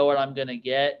 I know what I'm gonna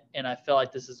get, and I feel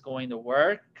like this is going to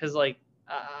work. Because I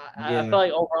feel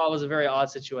like overall it was a very odd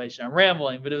situation. I'm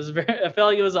rambling, but I felt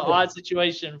like it was an odd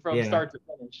situation from start to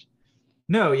finish.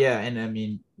 No, yeah, and I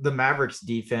mean the Mavericks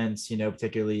defense,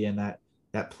 particularly in that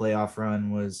playoff run,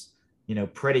 was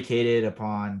predicated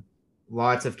upon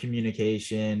lots of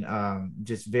communication,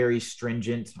 just very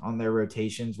stringent on their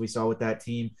rotations. We saw with that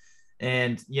team,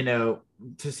 and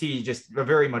to see just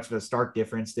very much of a stark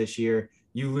difference this year.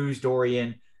 You lose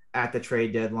Dorian at the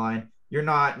trade deadline. You're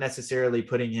not necessarily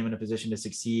putting him in a position to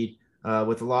succeed.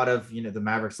 With a lot of the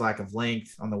Mavericks' lack of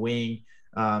length on the wing,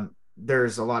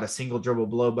 there's a lot of single dribble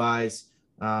blow-bys.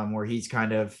 Where he's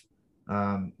kind of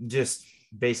just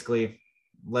basically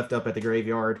left up at the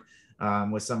graveyard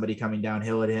with somebody coming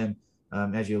downhill at him,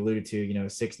 as you alluded to,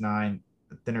 6'9",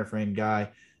 thinner frame guy.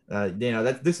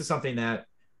 This is something that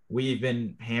we've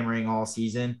been hammering all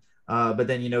season. But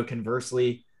then,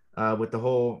 conversely, with the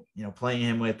whole, playing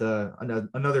him with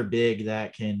another big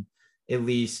that can at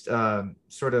least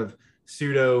sort of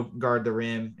pseudo guard the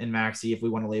rim in Maxey, if we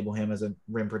want to label him as a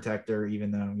rim protector,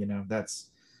 even though,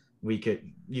 you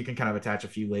can kind of attach a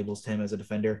few labels to him as a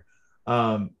defender.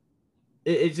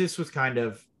 It just was kind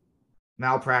of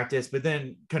malpractice. But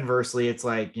then conversely, it's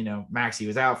Maxey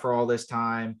was out for all this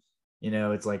time.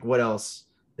 It's what else?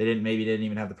 They didn't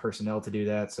even have the personnel to do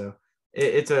that. So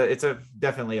it's a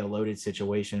definitely a loaded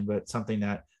situation, but something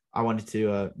that I wanted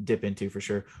to dip into for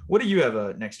sure. What do you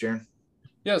have next, Jaron?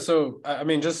 Yeah, so I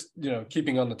mean, just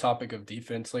keeping on the topic of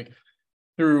defense, like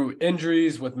through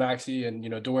injuries with Maxey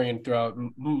and Dorian throughout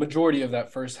majority of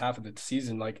that first half of the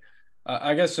season, like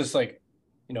I guess just like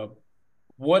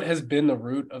what has been the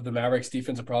root of the Mavericks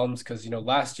defensive problems? Because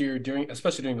last year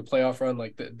especially during the playoff run,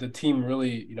 like the team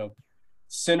really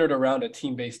centered around a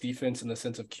team-based defense in the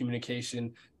sense of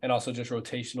communication and also just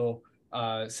rotational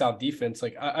sound defense.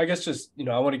 Like I guess just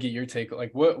I want to get your take.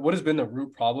 Like what has been the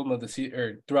root problem of the season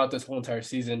or throughout this whole entire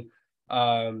season?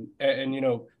 And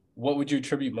what would you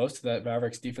attribute most to that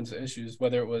Mavericks defensive issues?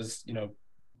 Whether it was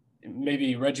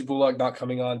maybe Reggie Bullock not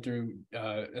coming on through,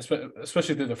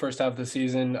 especially through the first half of the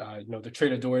season. The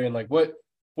trade of Dorian. Like what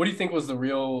do you think was the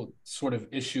real sort of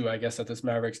issue, I guess, that this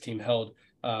Mavericks team held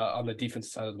on the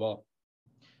defensive side of the ball?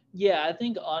 Yeah, I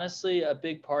think honestly a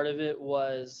big part of it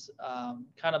was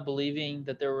kind of believing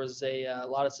that there was a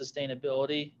lot of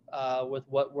sustainability with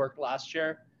what worked last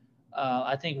year.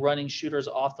 I think running shooters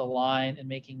off the line and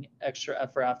making extra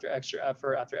effort after extra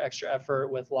effort after extra effort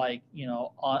with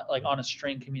on a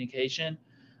string communication.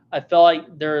 I felt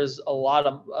like there's a lot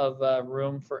of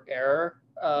room for error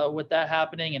with that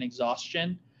happening and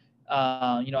exhaustion.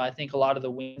 I think a lot of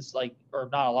the wings, or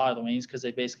not a lot of the wings, because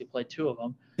they basically played two of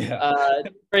them. Yeah.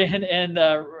 And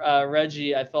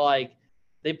Reggie, I feel like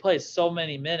they played so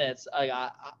many minutes.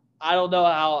 I don't know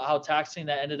how taxing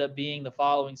that ended up being the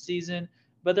following season,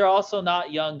 but they're also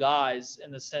not young guys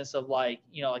in the sense of they're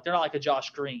not like a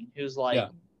Josh Green who's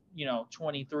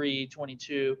 23,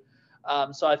 22.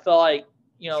 So I felt like,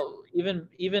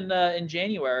 even in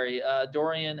January,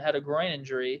 Dorian had a groin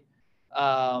injury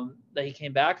that he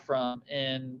came back from,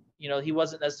 and he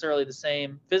wasn't necessarily the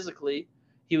same physically.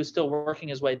 He was still working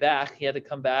his way back. He had to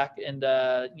come back and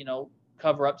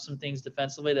cover up some things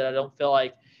defensively that I don't feel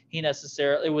like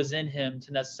it was in him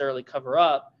to necessarily cover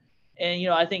up. And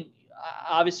I think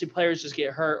obviously players just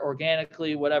get hurt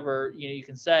organically, whatever you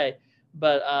can say,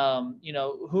 but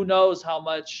who knows how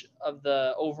much of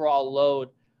the overall load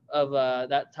of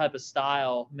that type of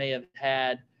style may have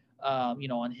had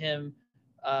on him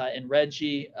and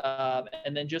Reggie,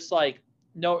 and then just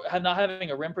not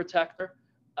having a rim protector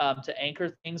to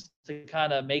anchor things to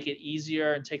kind of make it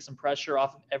easier and take some pressure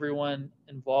off of everyone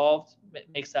involved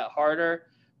makes that harder.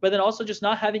 But then also just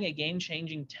not having a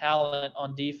game-changing talent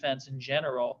on defense in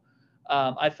general.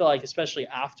 I feel like especially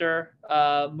after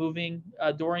moving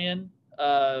Dorian,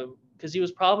 because he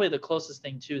was probably the closest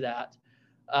thing to that,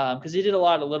 because he did a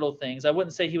lot of little things. I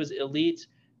wouldn't say he was elite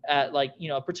at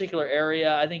a particular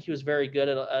area. I think he was very good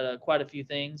at quite a few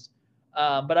things.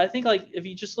 But I think if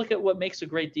you just look at what makes a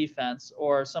great defense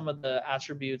or some of the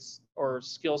attributes or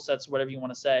skill sets, whatever you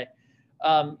want to say,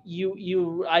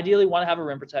 you ideally want to have a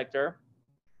rim protector.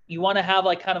 You want to have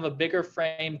kind of a bigger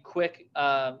frame, quick,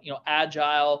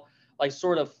 agile,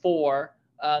 sort of four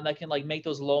that can make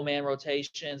those low man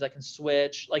rotations, that can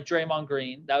switch, like Draymond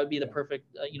Green. That would be the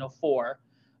perfect, four,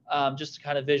 just to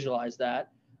kind of visualize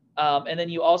that. And then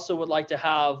you also would like to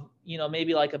have,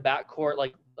 maybe a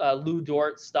backcourt, Lou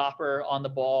Dort stopper on the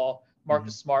ball,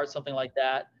 Marcus Smart, something like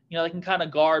that. They can kind of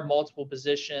guard multiple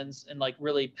positions and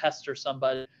really pester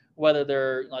somebody, whether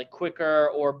they're quicker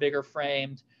or bigger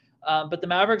framed. But the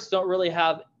Mavericks don't really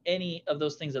have any of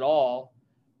those things at all.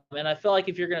 And I feel like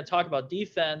if you're going to talk about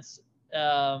defense,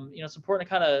 it's important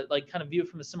to kind of view it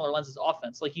from a similar lens as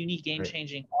offense. You need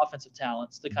game-changing offensive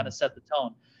talents to kind of set the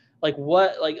tone.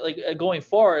 Going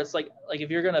forward, it's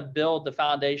if you're going to build the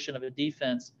foundation of a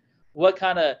defense, what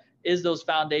kind of is those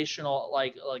foundational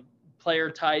player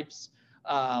types,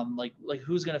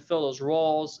 who's going to fill those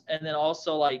roles, and then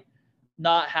also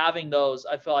not having those,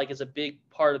 I feel is a big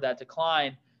part of that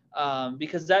decline,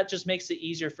 because that just makes it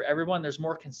easier for everyone. There's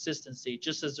more consistency,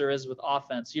 just as there is with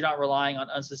offense. You're not relying on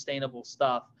unsustainable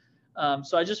stuff.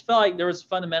 So I just felt like there was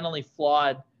fundamentally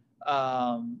flawed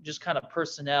just kind of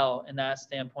personnel in that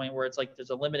standpoint, where it's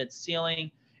there's a limited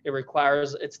ceiling.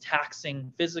 It's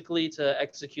taxing physically to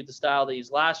execute the style they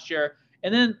used last year.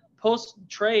 And then post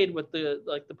trade with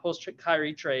the post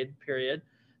Kyrie trade period,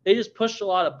 they just pushed a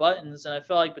lot of buttons. And I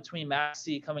feel like between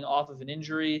Maxey coming off of an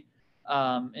injury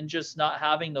and just not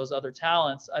having those other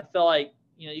talents, I feel like,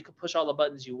 you could push all the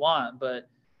buttons you want, but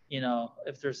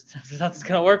if nothing's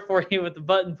going to work for you with the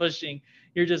button pushing,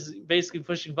 you're just basically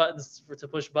pushing buttons to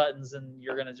push buttons, and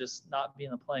you're going to just not be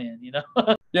in the play-in,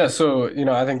 Yeah. So,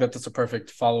 I think that's a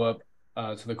perfect follow-up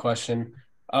to the question.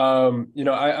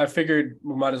 I figured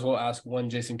we might as well ask one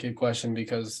Jason Kidd question,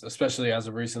 because especially as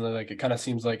of recently, it kind of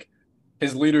seems like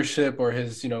his leadership or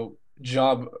his,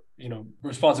 job,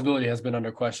 responsibility has been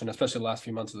under question, especially the last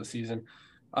few months of the season.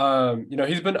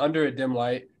 He's been under a dim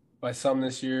light by some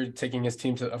this year, taking his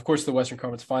team to, of course, the Western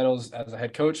Conference Finals as a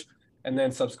head coach, and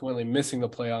then subsequently missing the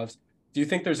playoffs. Do you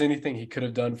think there's anything he could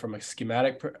have done from a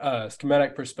schematic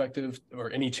perspective, or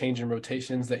any change in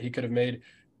rotations that he could have made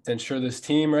to ensure this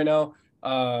team right now?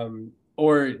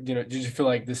 Or did you feel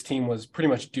like this team was pretty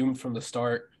much doomed from the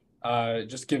start,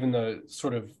 just given the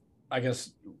sort of, I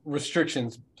guess,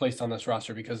 restrictions placed on this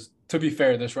roster? Because to be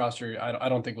fair, this roster, I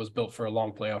don't think was built for a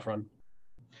long playoff run.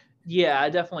 Yeah, I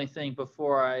definitely think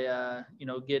before I,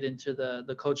 get into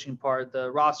the coaching part, the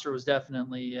roster was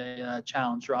definitely a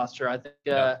challenge roster. I think,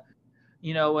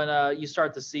 when you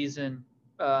start the season,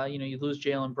 you lose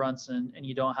Jalen Brunson and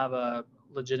you don't have a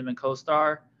legitimate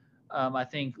co-star. I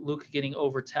think Luka getting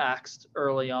overtaxed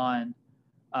early on,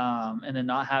 and then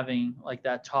not having like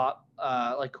that top,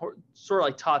 sort of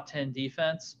like top 10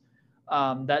 defense,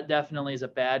 that definitely is a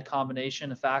bad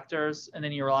combination of factors. And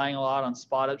then you're relying a lot on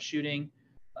spot up shooting,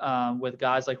 with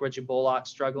guys like Reggie Bullock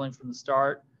struggling from the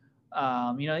start.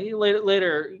 He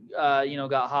later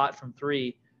got hot from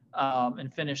three,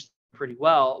 and finished pretty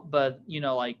well, but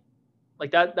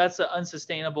that's an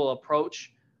unsustainable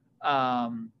approach.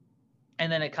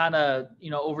 And then it kind of,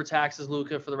 overtaxes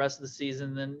Luka for the rest of the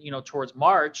season. Then, towards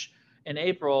March and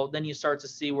April, then you start to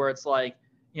see where it's like,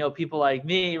 people like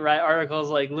me, right? Articles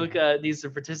like Luka needs to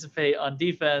participate on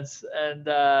defense and,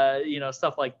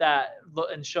 stuff like that.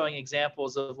 And showing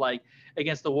examples of like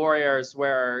against the Warriors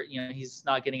where, he's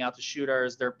not getting out to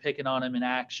shooters. They're picking on him in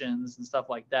actions and stuff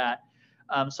like that.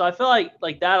 So I feel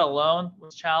like that alone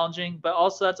was challenging, but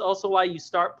also that's also why you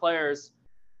start players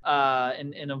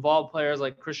and involve players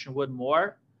like Christian Wood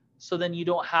more. So then you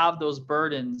don't have those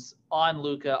burdens on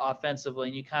Luka offensively,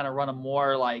 and you kind of run a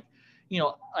more like,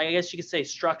 I guess you could say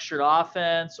structured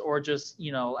offense, or just,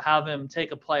 have him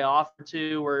take a play off or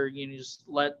two where you just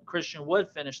let Christian Wood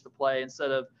finish the play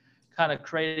instead of kind of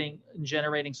creating and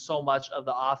generating so much of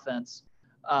the offense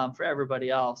for everybody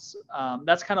else.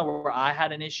 That's kind of where I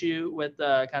had an issue with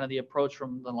kind of the approach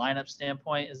from the lineup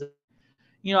standpoint is that,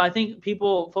 I think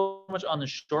people focus much on the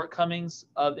shortcomings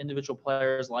of individual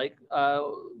players like,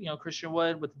 Christian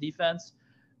Wood with the defense,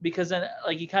 because then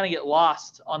like you kind of get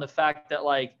lost on the fact that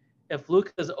like if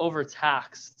Luka's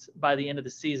overtaxed by the end of the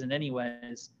season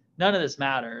anyways, none of this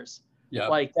matters. Yeah.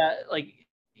 Like that,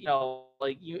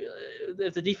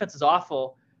 if the defense is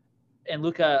awful and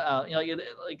Luka,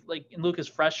 and Luka's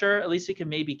fresher, at least he can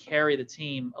maybe carry the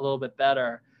team a little bit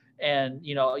better. And,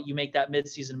 you make that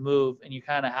midseason move and you're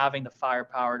kind of having the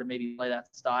firepower to maybe play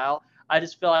that style. I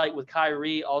just feel like with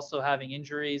Kyrie also having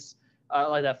injuries,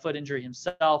 like that foot injury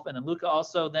himself, and then Luka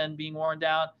also then being worn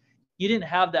down, you didn't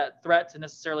have that threat to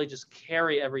necessarily just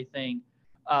carry everything,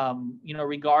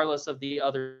 regardless of the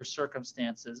other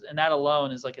circumstances. And that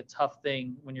alone is like a tough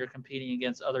thing when you're competing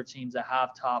against other teams that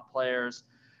have top players.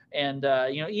 And,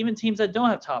 even teams that don't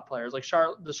have top players, like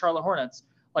the Charlotte Hornets,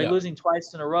 losing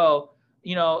twice in a row,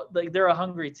 like they're a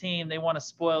hungry team. They want to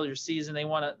spoil your season. They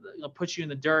want to put you in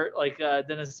the dirt, like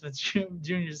Dennis Smith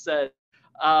Jr. said.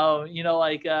 I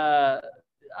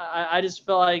just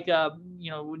feel like,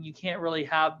 when you can't really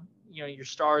have, your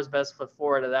star's best foot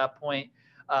forward at that point,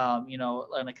 on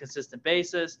a consistent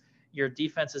basis, your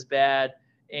defense is bad,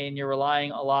 and you're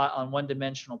relying a lot on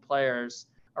one-dimensional players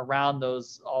around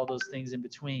all those things in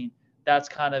between. That's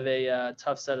kind of a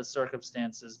tough set of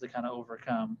circumstances to kind of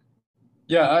overcome.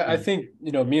 Yeah, I think,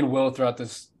 me and Will throughout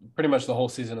this, pretty much the whole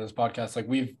season of this podcast, like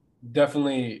we've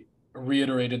definitely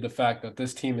reiterated the fact that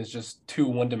this team is just too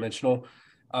one-dimensional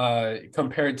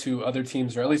compared to other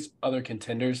teams, or at least other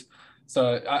contenders.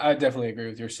 So I definitely agree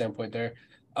with your standpoint there.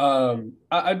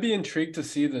 I'd be intrigued to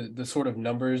see the sort of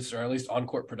numbers, or at least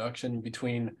on-court production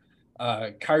between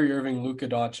Kyrie Irving, Luka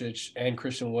Doncic, and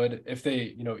Christian Wood, if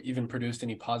they, even produced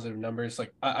any positive numbers.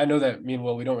 Like I know that me and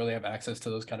Will, we don't really have access to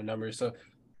those kind of numbers. So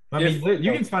you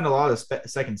can find a lot of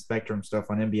second spectrum stuff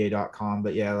on NBA.com,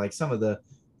 but yeah, like some of the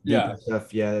deeper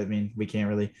stuff, we can't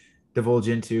really divulge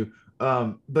into.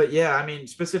 But yeah,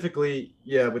 specifically,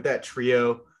 with that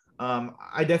trio,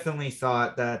 I definitely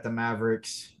thought that the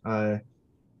Mavericks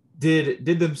did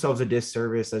themselves a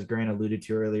disservice, as Grant alluded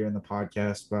to earlier in the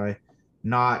podcast, by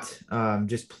not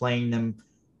just playing them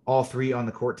all three on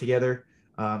the court together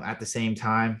at the same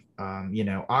time.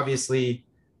 Obviously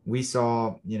we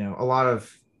saw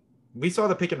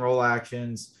the pick and roll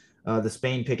actions, the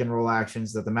Spain pick and roll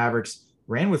actions that the Mavericks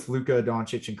ran with Luka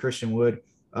Doncic and Christian Wood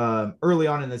early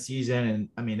on in the season.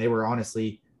 And they were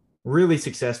honestly really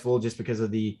successful just because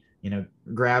of the,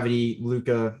 gravity.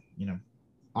 Luka,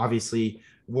 obviously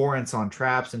warrants on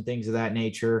traps and things of that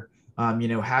nature.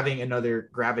 Having another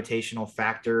gravitational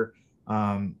factor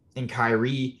in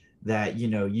Kyrie that,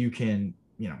 you can,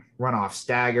 run off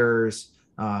staggers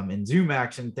and zoom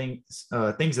action things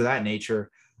of that nature.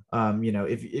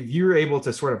 If you're able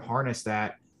to sort of harness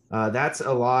that, that's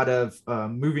a lot of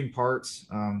moving parts.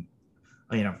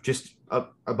 Just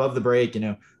up above the break,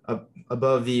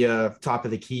 above the top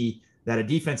of the key that a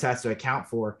defense has to account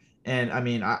for. And I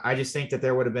mean, I just think that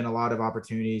there would have been a lot of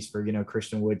opportunities for,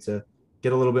 Christian Wood to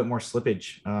get a little bit more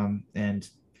slippage. And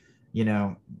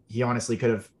he honestly could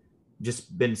have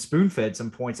just been spoon fed some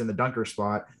points in the dunker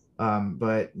spot.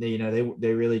 But they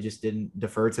really just didn't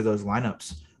defer to those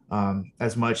lineups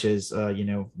as much as,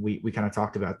 we kind of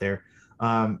talked about there.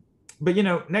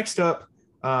 But next up,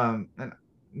 and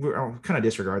I'll kind of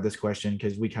disregard this question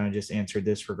because we kind of just answered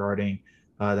this regarding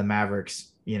the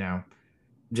Mavericks,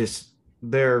 just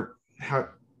how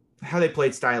they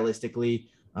played stylistically,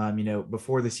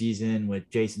 before the season with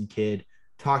Jason Kidd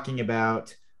talking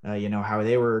about, how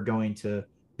they were going to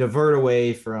divert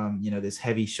away from, this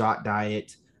heavy shot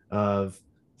diet of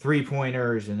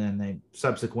 3-pointers. And then they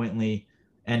subsequently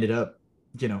ended up,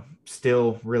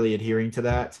 still really adhering to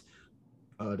that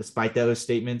despite those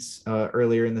statements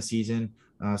earlier in the season.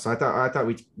 So I thought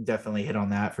we definitely hit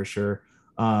on that for sure.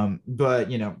 But,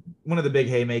 one of the big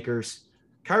haymakers,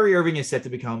 Kyrie Irving is set to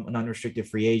become an unrestricted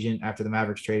free agent after the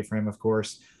Mavericks trade for him, of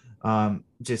course.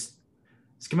 Just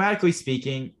schematically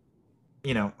speaking,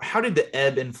 how did the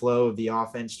ebb and flow of the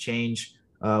offense change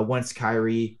once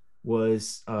Kyrie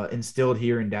was instilled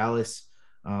here in Dallas?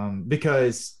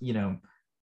 Because,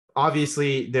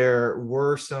 obviously there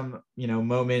were some,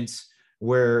 moments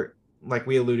where, like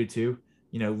we alluded to,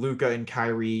 Luka and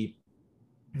Kyrie,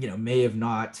 may have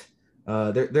not,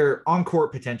 their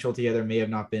on-court potential together may have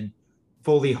not been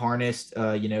fully harnessed,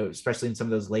 especially in some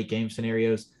of those late game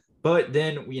scenarios. But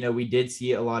then, we did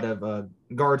see a lot of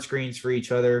guard screens for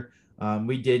each other.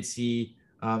 We did see,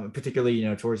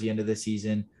 particularly, towards the end of the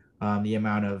season, the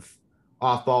amount of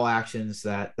off-ball actions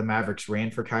that the Mavericks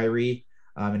ran for Kyrie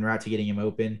en route to getting him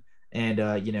open.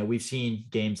 And, we've seen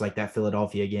games like that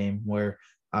Philadelphia game where,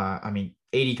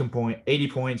 80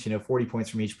 points, 40 points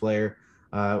from each player,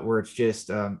 where it's just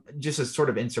a sort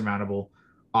of insurmountable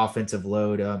offensive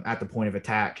load at the point of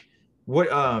attack.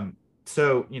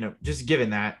 So, just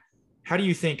given that, how do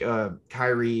you think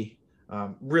Kyrie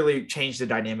really changed the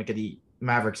dynamic of the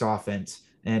Mavericks offense?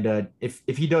 And if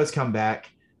he does come back,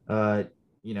 and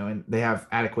they have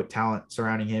adequate talent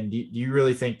surrounding him, do you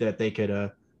really think that they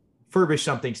could furbish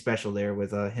something special there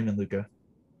with him and Luka?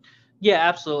 Yeah,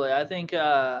 absolutely. I think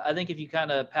if you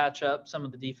kind of patch up some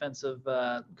of the defensive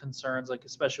concerns, like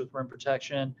especially with rim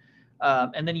protection,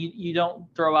 and then you don't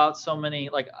throw out so many,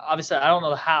 like, obviously I don't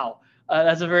know how.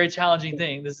 That's a very challenging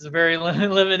thing. This is a very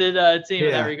limited team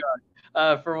in that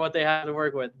regard for what they have to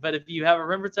work with. But if you have a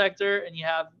rim protector and you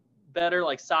have better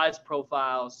like size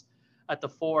profiles at the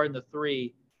 4 and the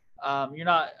 3, you're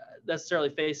not necessarily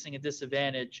facing a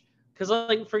disadvantage. Because,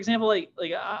 like, for example, like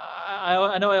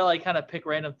I know I like kind of pick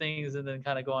random things and then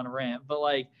kind of go on a rant, but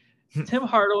like Tim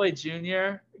Hardaway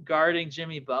Jr. guarding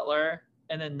Jimmy Butler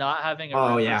and then not having a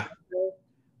rim protector,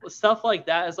 stuff like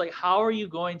that is like, how are you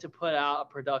going to put out a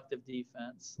productive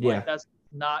defense? Yeah. Like, that's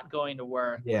not going to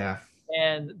work. Yeah.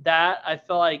 And that, I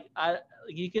feel like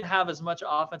you can have as much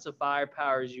offensive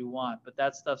firepower as you want, but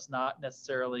that stuff's not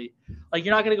necessarily like,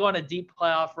 you're not going to go on a deep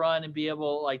playoff run and be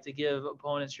able like to give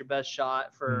opponents your best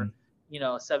shot for a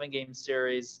 7-game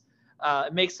series.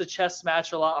 It makes the chess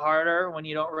match a lot harder when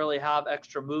you don't really have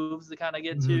extra moves to kind of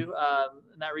get to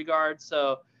in that regard.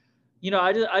 So,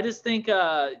 I just think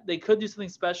they could do something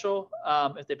special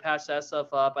if they patch that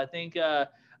stuff up. I think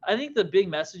the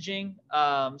big messaging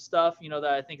stuff, that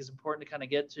I think is important to kind of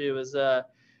get to is,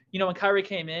 when Kyrie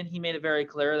came in, he made it very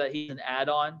clear that he's an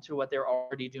add-on to what they're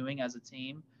already doing as a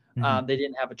team. They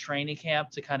didn't have a training camp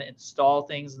to kind of install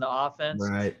things in the offense.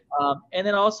 Right. And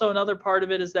then also another part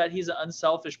of it is that he's an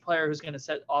unselfish player who's going to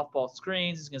set off-ball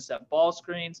screens. He's going to set ball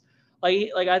screens.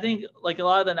 Like I think like a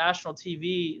lot of the national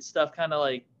TV stuff kind of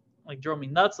like drove me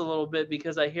nuts a little bit,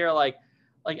 because I hear like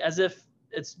as if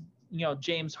it's,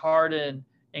 James Harden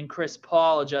and Chris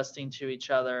Paul adjusting to each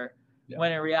other,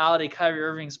 when in reality, Kyrie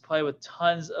Irving's played with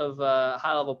tons of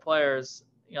high-level players.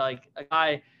 Like a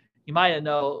guy you might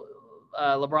know,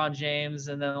 LeBron James,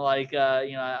 and then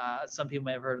some people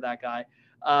may have heard of that guy,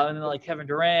 and then like Kevin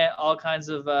Durant, all kinds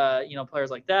of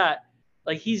players like that.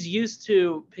 Like, he's used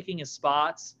to picking his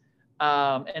spots,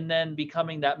 and then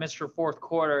becoming that Mr. Fourth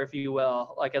Quarter, if you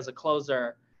will, like as a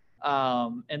closer,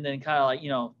 and then kind of like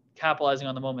capitalizing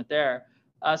on the moment there.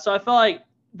 So I feel like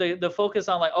the focus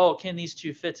on like, oh, can these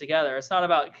two fit together? It's not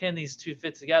about can these two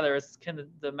fit together. It's can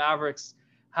the Mavericks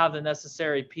have the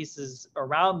necessary pieces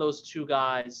around those two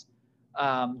guys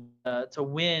to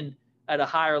win at a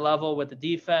higher level with the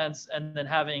defense, and then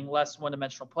having less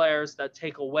one-dimensional players that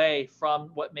take away from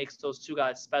what makes those two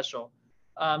guys special.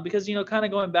 Because, kind of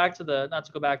going back to not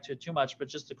to go back to it too much, but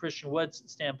just the Christian Wood's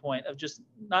standpoint of just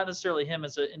not necessarily him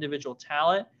as an individual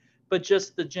talent, but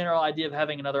just the general idea of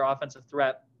having another offensive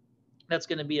threat that's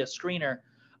going to be a screener.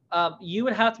 You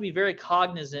would have to be very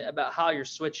cognizant about how you're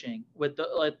switching with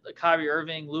like Kyrie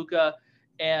Irving, Luka,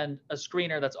 and a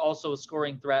screener that's also a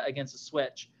scoring threat against a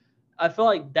switch. I feel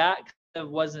like that kind of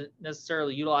wasn't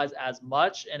necessarily utilized as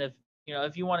much. And if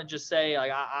you want to just say,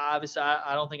 like, obviously,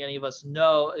 I don't think any of us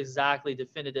know exactly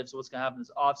definitives what's going to happen this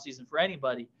offseason for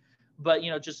anybody. But,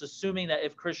 just assuming that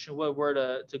if Christian Wood were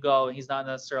to go, and he's not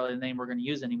necessarily the name we're going to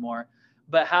use anymore,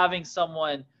 but having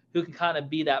someone who can kind of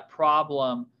be that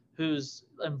problem, who's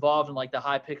involved in like the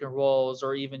high pick and rolls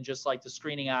or even just like the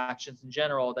screening actions in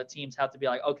general, that teams have to be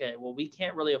like, okay, well, we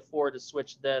can't really afford to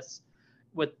switch this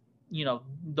with,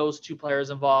 those two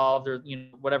players involved or,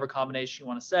 whatever combination you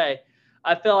want to say.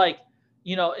 I feel like,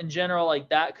 in general, like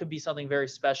that could be something very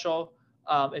special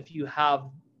if you have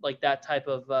like that type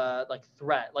of like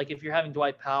threat. Like if you're having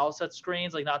Dwight Powell set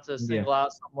screens, like not to single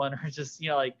out someone or just,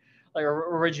 like a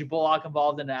Reggie Bullock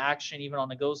involved in the action, even on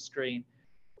the ghost screen.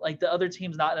 Like the other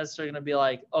team's not necessarily going to be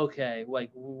like, okay,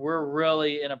 like we're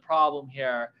really in a problem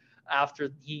here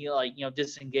after he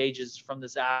disengages from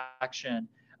this action.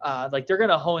 Like they're going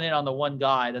to hone in on the one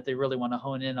guy that they really want to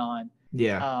hone in on.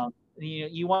 Yeah.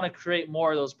 You want to create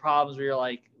more of those problems where you're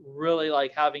like really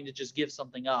like having to just give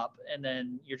something up and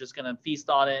then you're just going to feast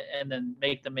on it and then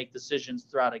make them make decisions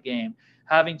throughout a game.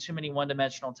 Having too many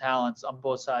one-dimensional talents on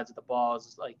both sides of the ball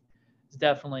is like, it's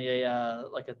definitely a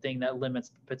thing that limits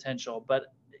the potential.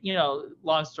 But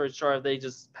long story short, if they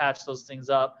just patch those things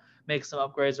up, make some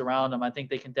upgrades around them, I think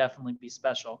they can definitely be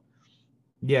special.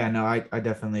 Yeah, no, I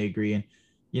definitely agree. And,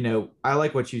 I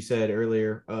like what you said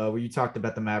earlier, where you talked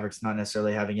about the Mavericks not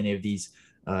necessarily having any of these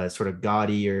sort of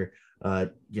gaudy or,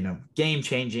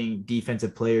 game-changing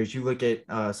defensive players. You look at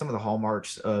some of the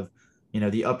hallmarks of,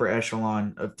 the upper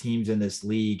echelon of teams in this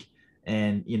league.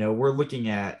 And, we're looking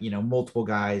at, multiple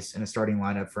guys in a starting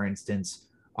lineup, for instance,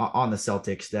 on the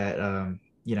Celtics that,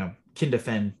 can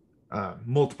defend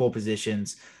multiple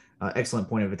positions. Excellent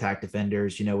point of attack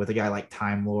defenders, with a guy like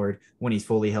Time Lord when he's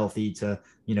fully healthy to,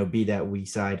 be that weak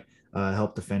side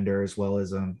help defender, as well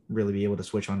as really be able to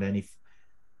switch on to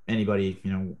anybody,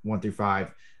 1 through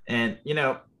 5. And,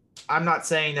 I'm not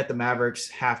saying that the Mavericks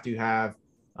have to have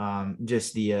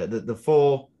just the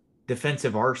full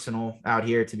defensive arsenal out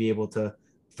here to be able to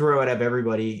throw it at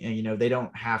everybody. And, they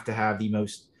don't have to have the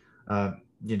most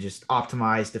just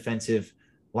optimized defensive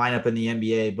lineup in the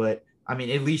NBA, but I mean,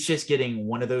 at least just getting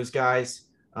one of those guys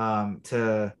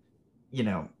to,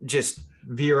 just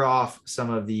veer off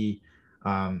some of the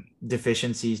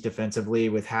deficiencies defensively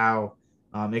with how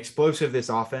explosive this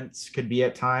offense could be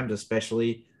at times,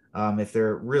 especially if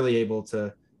they're really able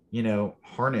to,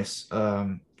 harness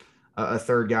a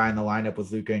third guy in the lineup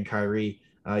with Luka and Kyrie.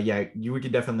 We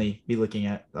could definitely be looking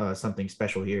at something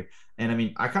special here. And I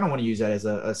mean, I kind of want to use that as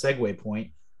a segue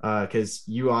point because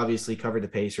you obviously covered the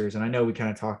Pacers, and I know we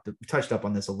kind of touched up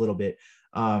on this a little bit.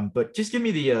 But just give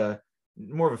me the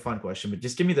more of a fun question, but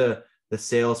just give me the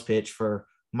sales pitch for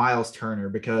Miles Turner,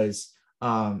 because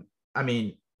I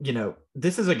mean,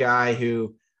 this is a guy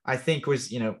who I think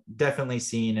was, definitely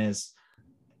seen as,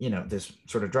 this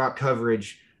sort of drop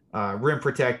coverage rim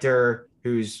protector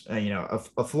who's,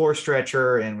 a floor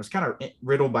stretcher and was kind of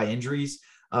riddled by injuries.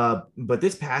 But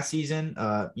this past season,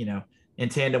 in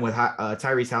tandem with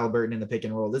Tyrese Halliburton in the pick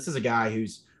and roll, this is a guy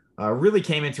who's really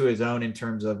came into his own in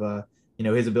terms of,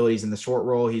 his abilities in the short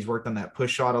roll. He's worked on that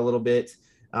push shot a little bit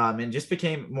and just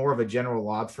became more of a general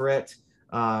lob threat.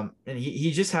 And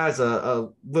he just has a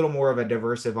little more of a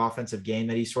diversive offensive game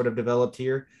that he's sort of developed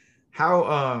here.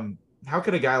 How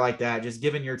could a guy like that, just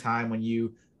given your time when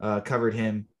you covered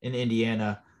him in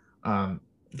Indiana,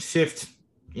 shift,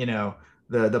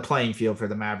 the playing field for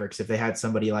the Mavericks if they had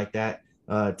somebody like that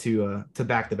to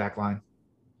back the back line?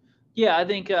 Yeah, I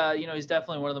think, he's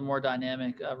definitely one of the more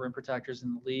dynamic rim protectors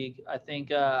in the league. I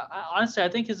think, honestly, I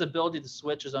think his ability to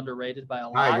switch is underrated by a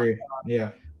lot. I agree.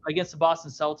 Yeah. Against the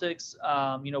Boston Celtics,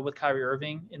 with Kyrie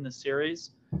Irving in the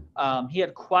series, he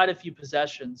had quite a few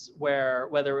possessions where,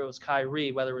 whether it was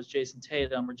Kyrie, whether it was Jason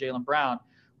Tatum or Jaylen Brown,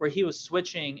 where he was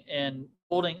switching and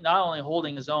not only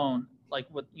holding his own, like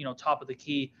with, top of the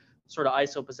key sort of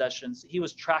ISO possessions, he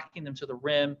was tracking them to the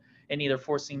rim and either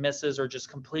forcing misses or just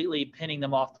completely pinning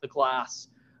them off the glass.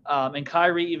 And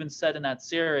Kyrie even said in that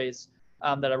series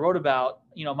that I wrote about,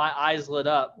 my eyes lit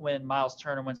up when Miles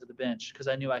Turner went to the bench because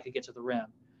I knew I could get to the rim.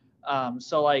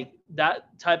 So like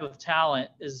that type of talent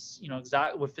is,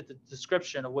 exactly would fit the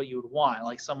description of what you would want,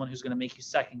 like someone who's going to make you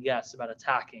second guess about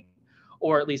attacking,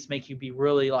 or at least make you be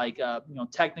really like,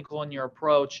 technical in your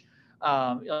approach.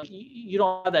 You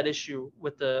don't have that issue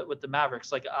with the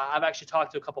Mavericks. Like I've actually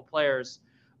talked to a couple players,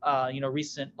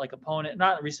 recent like opponent,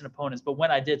 not recent opponents, but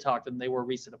when I did talk to them, they were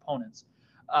recent opponents,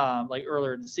 like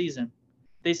earlier in the season.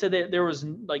 They said that there was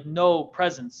like no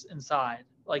presence inside,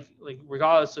 like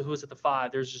regardless of who's at the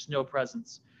 5, there's just no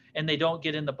presence, and they don't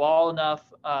get in the ball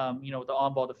enough, with the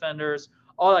on-ball defenders,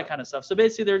 all that kind of stuff. So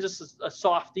basically, they're just a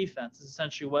soft defense, is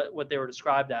essentially what they were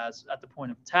described as at the point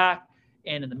of attack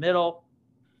and in the middle.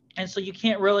 And so you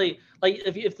can't really, like,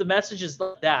 if the message is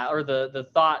like that, or the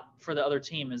thought for the other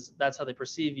team is that's how they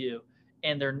perceive you,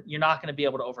 and you're not going to be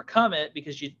able to overcome it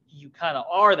because you kind of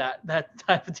are that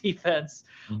type of defense.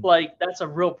 Mm-hmm. Like that's a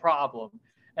real problem.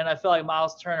 And I feel like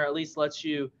Miles Turner at least lets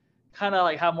you kind of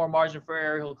like have more margin for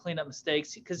error. He'll clean up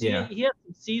mistakes, because he had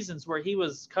some seasons where he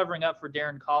was covering up for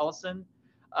Darren Collison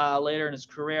later in his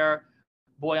career,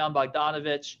 Bojan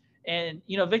Bogdanovic. And,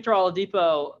 Victor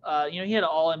Oladipo, he had an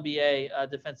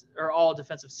all-NBA defense or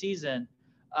all-defensive season,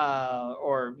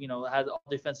 or, had all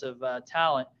defensive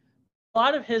talent. A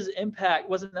lot of his impact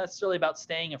wasn't necessarily about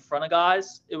staying in front of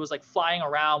guys. It was like flying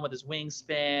around with his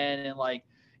wingspan and like,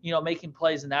 making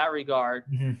plays in that regard.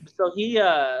 Mm-hmm. So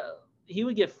he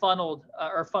would get funnel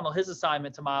his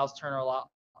assignment to Miles Turner a lot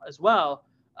as well.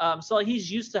 So like,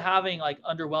 he's used to having like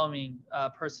underwhelming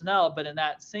personnel, but in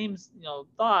that same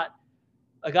thought,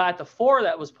 a guy at the 4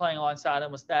 that was playing alongside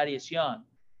him was Thaddeus Young.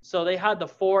 So they had the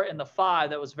 4 and the 5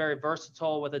 that was very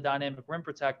versatile with a dynamic rim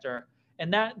protector.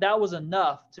 And that was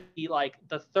enough to be like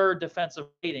the 3rd defensive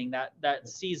rating that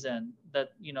season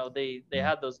that, they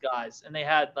had those guys, and they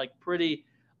had like pretty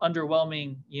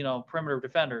underwhelming, perimeter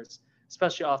defenders,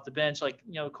 especially off the bench. Like,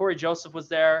 Corey Joseph was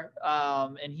there,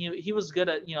 and he was good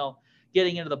at,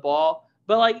 getting into the ball,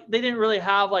 but like they didn't really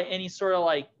have like any sort of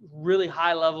like really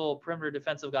high level perimeter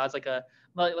defensive guys,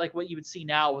 like what you would see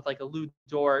now with like a Lou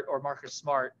Dort or Marcus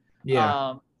Smart.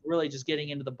 Really just getting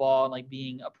into the ball and like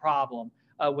being a problem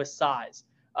with size.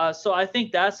 So I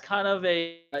think that's kind of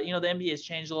the NBA has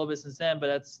changed a little bit since then,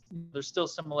 but there's still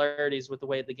similarities with the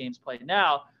way the game's played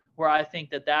now, where I think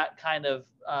that kind of,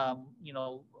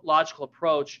 logical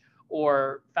approach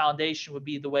or foundation would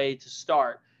be the way to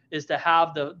start, is to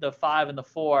have the 5 and the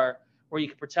 4 where you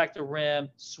can protect the rim,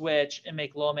 switch, and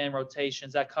make low man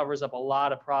rotations. That covers up a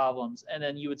lot of problems. And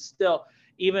then you would still,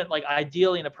 even like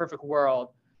ideally in a perfect world,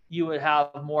 you would have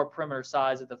more perimeter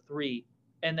size at the 3,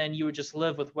 and then you would just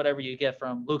live with whatever you get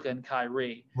from Luka and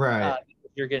Kyrie. Right.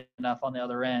 You're getting enough on the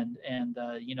other end. And,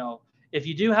 if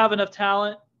you do have enough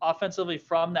talent offensively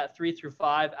from that 3 through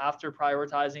 5 after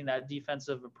prioritizing that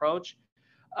defensive approach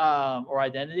or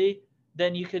identity,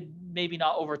 then you could maybe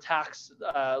not overtax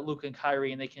Luka and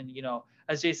Kyrie, and they can,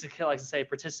 as Jason Kidd likes to say,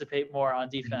 participate more on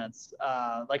defense.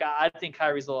 Like I think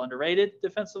Kyrie's a little underrated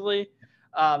defensively.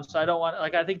 So I don't want,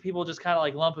 like, I think people just kind of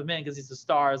like lump him in because he's a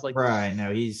star, as like right.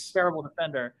 No, he's terrible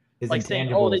defender. Like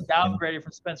saying, oh, they downgraded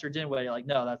from Spencer Dinwiddie. Like,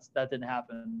 no, that didn't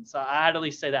happen. So I had to at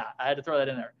least say that. I had to throw that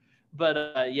in there.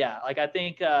 But yeah, like I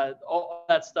think all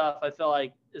that stuff I feel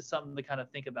like is something to kind of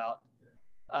think about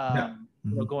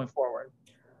going forward.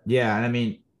 Yeah, and I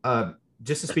mean,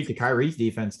 just to speak to Kyrie's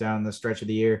defense down the stretch of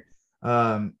the year,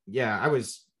 I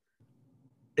was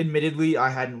admittedly I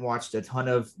hadn't watched a ton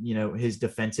of his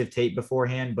defensive tape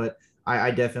beforehand, but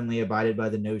I definitely abided by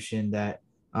the notion that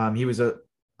he was a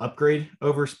upgrade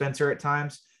over Spencer at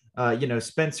times.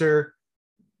 Spencer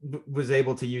was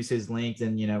able to use his length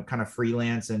and kind of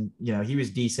freelance, and he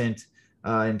was decent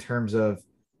in terms of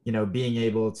being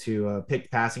able to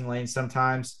pick passing lanes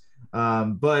sometimes.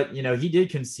 But he did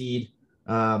concede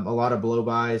a lot of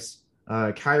blow-bys.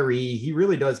 Kyrie, he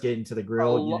really does get into the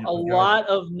grill. A lot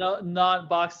of not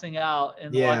boxing out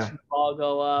and watching the ball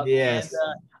go up. Yes.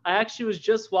 And I actually was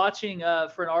just watching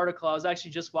for an article. I was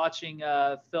actually just watching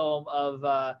film of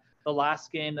the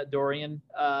last game that Dorian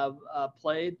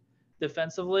played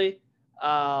defensively.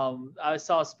 I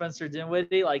saw Spencer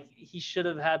Dinwiddie, like he should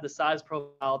have had the size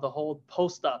profile, the whole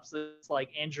post-ups. It's like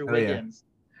Andrew Wiggins.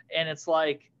 And it's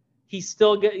like he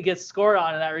still gets scored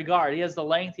on in that regard. He has the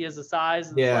length, he has the size.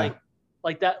 And it's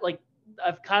like that. Like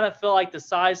I've kind of feel like the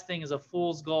size thing is a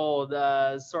fool's gold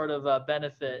sort of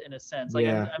benefit in a sense. Like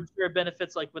I'm sure it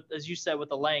benefits, like with, as you said, with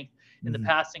the length in the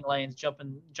passing lanes,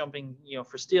 jumping,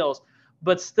 for steals.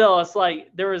 But still, it's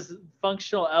like there was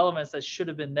functional elements that should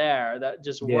have been there that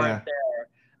just weren't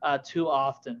there too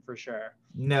often, for sure.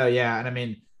 No, yeah, and I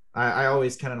mean, I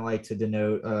always kind of like to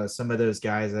denote some of those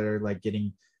guys that are like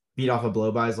getting beat off of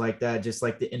blow-bys like that, just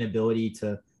like the inability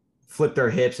to flip their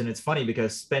hips. And it's funny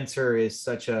because Spencer is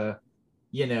such a,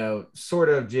 sort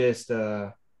of just,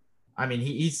 I mean,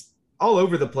 he's all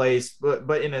over the place,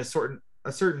 but in a certain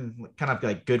kind of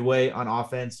like good way on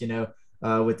offense,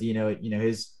 with,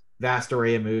 his vast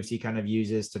array of moves he kind of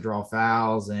uses to draw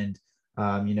fouls and,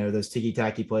 those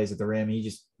ticky-tacky plays at the rim. He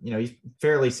just, he's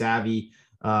fairly savvy,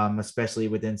 especially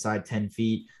with inside 10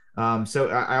 feet. So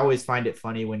I always find it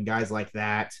funny when guys like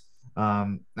that,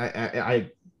 I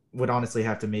would honestly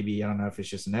have to maybe, I don't know if it's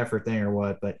just an effort thing or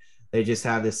what, but they just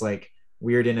have this like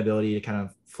weird inability to kind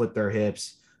of flip their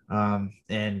hips. The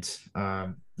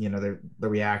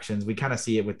reactions, we kind of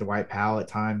see it with Dwight Powell at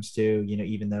times too,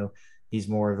 even though he's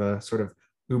more of a sort of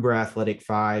uber athletic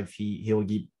five, he'll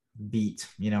get beat,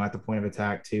 at the point of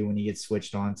attack too, when he gets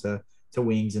switched on to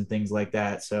wings and things like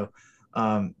that. So,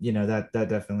 that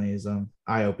definitely is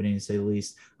eye opening to say the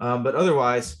least. But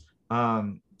otherwise,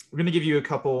 we're going to give you a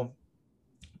couple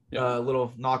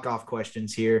little knockoff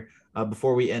questions here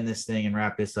before we end this thing and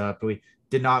wrap this up. We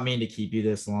did not mean to keep you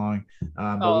this long,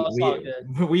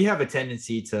 but we have a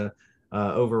tendency to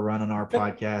overrun on our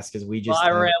podcast because we just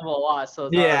I ramble a lot. So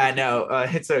I know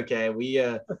it's okay.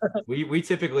 We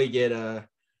typically get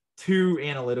too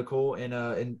analytical in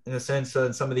a sense.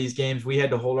 In some of these games, we had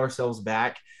to hold ourselves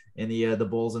back in the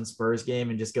Bulls and Spurs game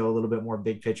and just go a little bit more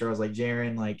big picture. I was like,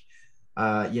 Jaron, like,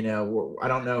 I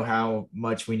don't know how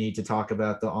much we need to talk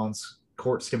about the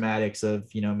on-court schematics of,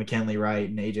 McKinley Wright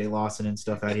and AJ Lawson and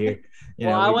stuff out here.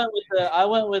 I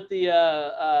went with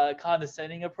the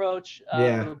condescending approach for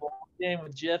the Bulls game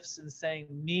with GIFs and saying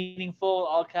meaningful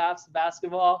all caps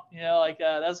basketball.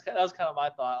 That was kind of my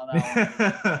thought on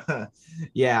that one.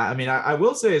 Yeah, I mean, I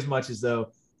will say as much as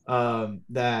though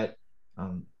that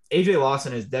AJ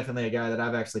Lawson is definitely a guy that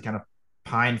I've actually kind of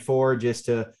pined for just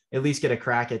to at least get a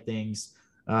crack at things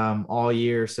all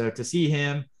year. So to see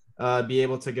him be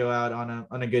able to go out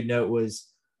on a good note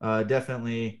was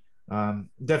definitely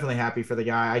happy for the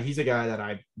guy. He's a guy that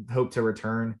I hope to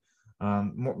return.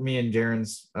 Me and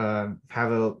Jaron's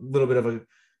have a little bit of a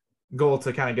goal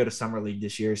to kind of go to summer league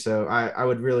this year. So I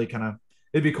would really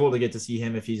it'd be cool to get to see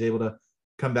him if he's able to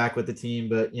come back with the team.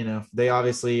 But, they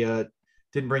obviously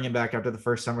didn't bring him back after the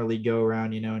first summer league go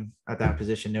around, and at that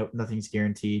position, nothing's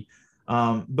guaranteed.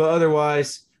 But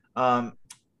otherwise,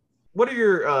 what are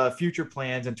your future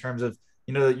plans in terms of,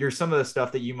 some of the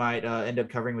stuff that you might end up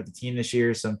covering with the team this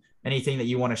year? Anything that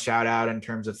you want to shout out in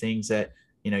terms of things that,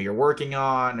 you're working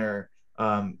on or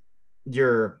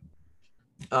you're,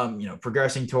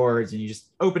 progressing towards, and you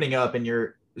just opening up in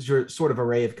your sort of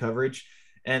array of coverage.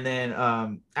 And then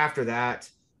after that,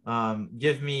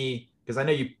 give me, because I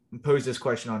know you posed this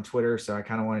question on Twitter, so I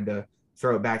kind of wanted to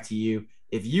throw it back to you.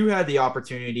 If you had the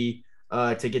opportunity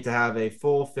to get to have a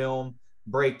full film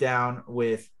breakdown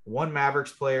with one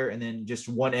Mavericks player and then just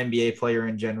one NBA player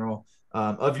in general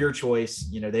of your choice,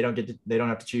 they don't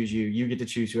have to choose you. You get to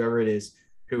choose whoever it is.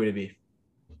 Who would it be?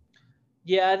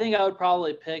 Yeah, I think I would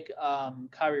probably pick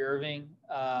Kyrie Irving,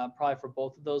 probably for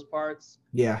both of those parts.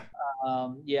 Yeah.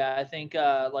 I think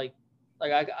part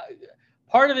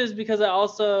of it is because I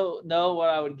also know what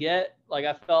I would get. Like,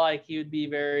 I felt like he would be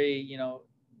very,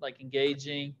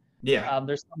 engaging. Yeah.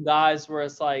 There's some guys where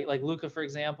it's like Luka, for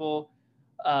example.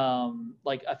 I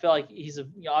feel like he's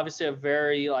obviously a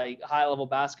very high level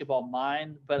basketball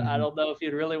mind, but I don't know if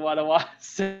you'd really want to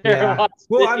watch.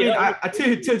 Well, I mean,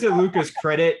 to Luka's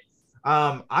credit,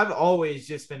 I've always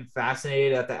just been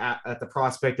fascinated at the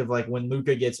prospect of when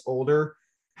Luka gets older,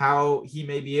 how he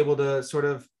may be able to sort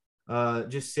of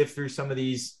just sift through some of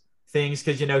these things,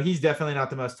 because he's definitely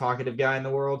not the most talkative guy in the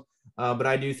world, but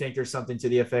I do think there's something to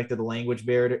the effect of the language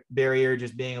barrier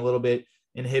just being a little bit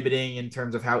inhibiting in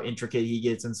terms of how intricate he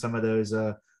gets in some of those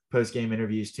post-game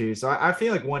interviews too. So I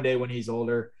feel like one day when he's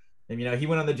older, and he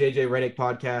went on the JJ Redick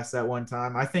podcast that one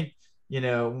time, I think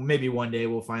maybe one day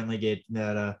we'll finally get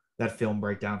that film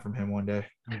breakdown from him one day.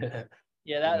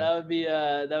 Yeah, that would be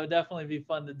that would definitely be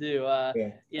fun to do. I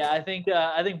think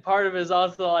part of it is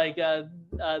also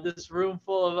this room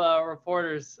full of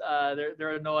reporters.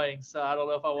 They're annoying, so I don't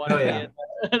know if I want to be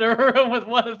in a room with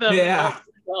one of them. Yeah.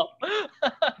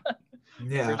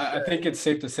 Yeah, I think it's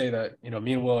safe to say that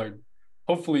me and Will are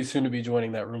hopefully soon to be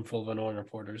joining that room full of annoying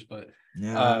reporters. But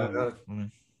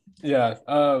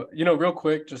real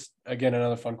quick, just again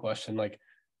another fun question: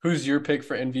 who's your pick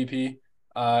for MVP?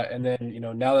 And then,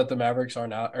 now that the Mavericks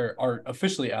are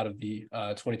officially out of the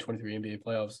 2023 NBA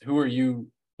playoffs,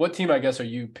 what team, I guess, are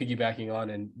you piggybacking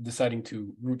on and deciding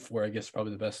to root for? I guess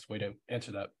probably the best way to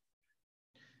answer that.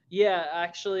 Yeah,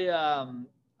 actually,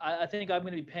 I think I'm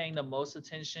going to be paying the most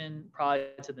attention probably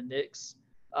to the Knicks.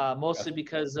 mostly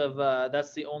because of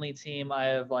that's the only team I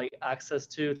have like access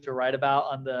to write about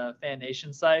on the Fan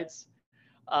Nation sites.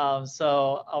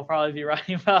 So I'll probably be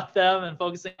writing about them and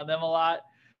focusing on them a lot.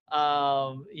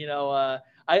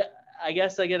 I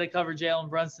guess I get to cover Jalen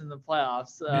Brunson in the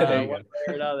playoffs There you one go.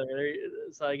 way or another.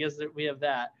 So I guess that we have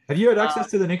that. Have you had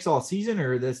access to the Knicks all season,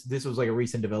 or this was like a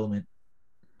recent development?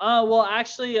 Well,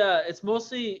 actually, it's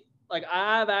mostly like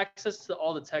I have access to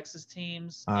all the Texas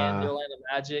teams and the Orlando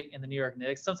Magic and the New York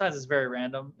Knicks. Sometimes it's very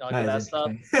random, like with that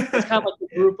stuff. It's kind of like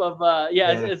the group of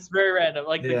it's very random,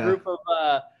 like the group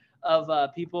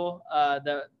of people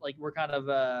that like we're kind of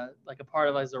like a part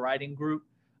of as a writing group.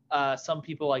 Some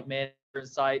people like manage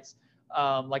sites.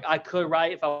 Like I could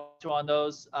write if I want to on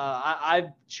those. I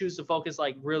choose to focus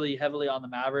like really heavily on the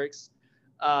Mavericks,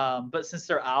 but since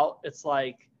they're out, it's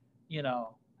like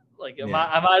like I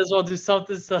might as well do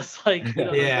something. So it's like be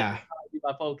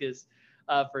my focus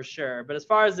for sure. But as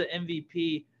far as the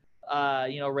MVP,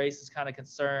 race is kind of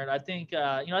concerned, I think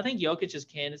I think Jokic's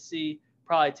candidacy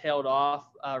probably tailed off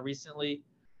recently.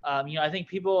 I think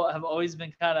people have always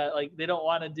been kind of like they don't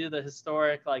want to do the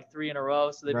historic like 3 in a row,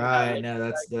 so they've been kind of, like, no,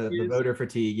 that's the voter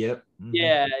fatigue. Yep. Mm-hmm.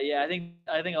 Yeah. I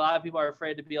think a lot of people are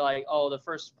afraid to be like, oh, the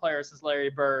first player since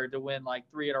Larry Bird to win like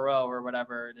 3 in a row or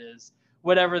whatever it is,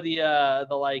 whatever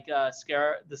the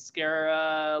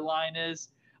scare line is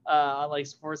on like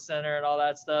Sports Center and all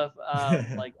that stuff.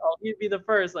 Like, oh, he'd be the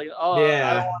first. Like, oh,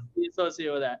 I don't want to be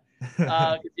associated with that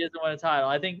because he hasn't won a title.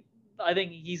 I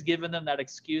think he's given them that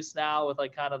excuse now with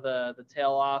like kind of the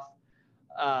tail off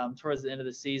towards the end of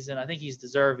the season. I think he's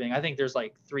deserving. I think there's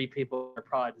like 3 people that are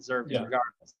probably deserving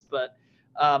regardless. But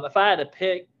if I had to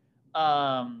pick,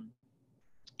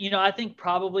 I think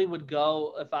probably would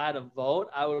go if I had a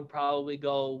vote. I would probably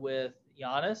go with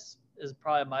Giannis is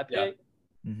probably my pick.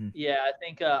 Yeah, mm-hmm. Yeah,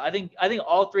 I think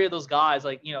all 3 of those guys,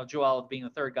 like Joel being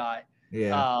the third guy.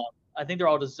 Yeah. I think they're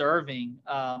all deserving,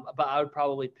 but I would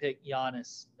probably pick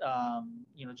Giannis.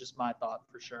 Just my thought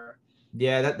for sure.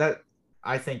 Yeah, that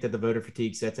I think that the voter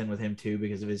fatigue sets in with him too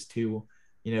because of his 2,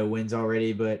 wins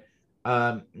already. But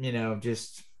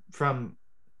just from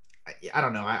I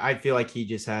don't know, I feel like he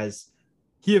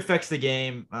affects the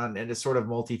game in a sort of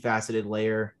multifaceted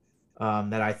layer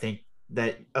that I think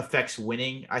that affects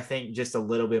winning. I think just a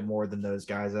little bit more than those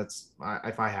guys.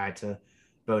 If I had to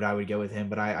vote, I would go with him.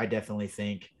 But I definitely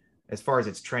think, as far as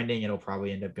it's trending, it'll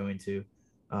probably end up going to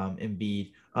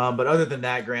Embiid. But other than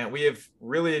that, Grant, we have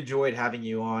really enjoyed having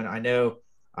you on. I know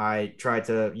I tried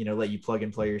to, let you plug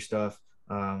and play your stuff,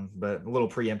 but a little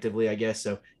preemptively, I guess.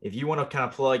 So if you want to kind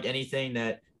of plug anything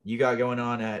that you got going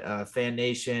on at Fan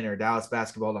Nation or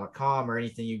DallasBasketball.com or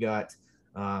anything you got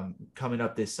coming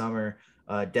up this summer,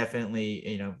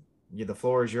 definitely, the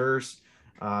floor is yours.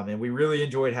 And we really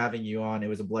enjoyed having you on. It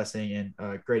was a blessing and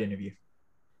a great interview.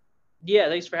 Yeah,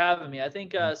 thanks for having me. I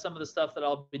think some of the stuff that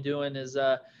I'll be doing is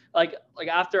like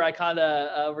after I kind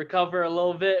of recover a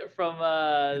little bit from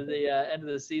the end of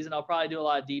the season, I'll probably do a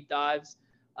lot of deep dives.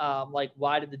 Like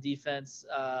why did the defense,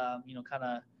 kind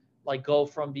of like go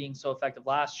from being so effective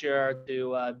last year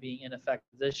to being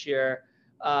ineffective this year,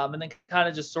 and then kind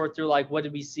of just sort through like what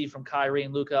did we see from Kyrie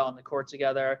and Luka on the court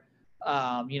together.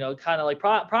 Kind of like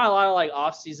probably a lot of like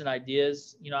off-season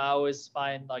ideas. I always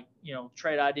find like,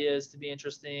 trade ideas to be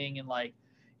interesting and like,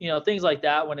 things like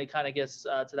that when it kind of gets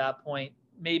to that point.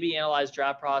 Maybe analyze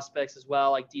draft prospects as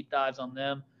well, like deep dives on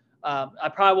them.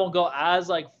 I probably won't go as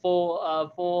like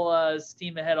full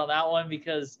steam ahead on that one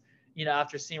because,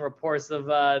 after seeing reports of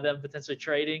them potentially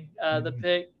trading the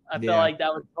pick, I feel like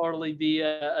that would totally be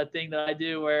a thing that I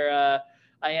do where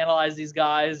I analyze these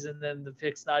guys and then the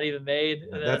pick's not even made.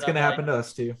 That's going to happen to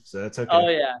us too. So that's okay. Oh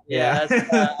yeah.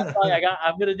 That's,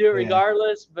 I'm going to do it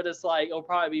regardless, but it's like, it'll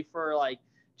probably be for like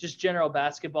just general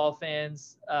basketball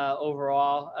fans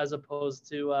overall, as opposed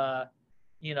to,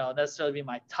 necessarily be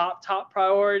my top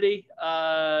priority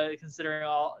considering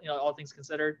all things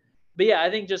considered. But yeah, I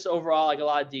think just overall, like a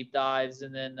lot of deep dives.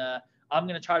 And then I'm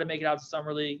going to try to make it out to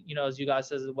Summer League, as you guys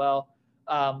said as well.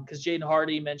 Because Jaden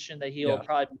Hardy mentioned that he'll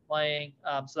probably be playing.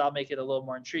 So that'll make it a little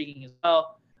more intriguing as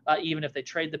well, even if they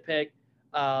trade the pick.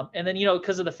 And then,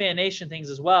 because of the Fan Nation things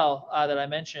as well that I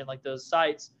mentioned, like those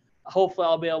sites, hopefully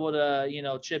I'll be able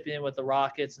to, chip in with the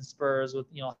Rockets and Spurs with,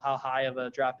 how high of a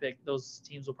draft pick those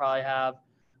teams will probably have.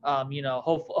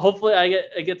 Hopefully I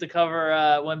get to cover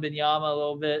Wembanyama a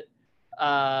little bit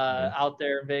out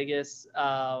there in Vegas.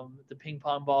 The ping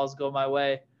pong balls go my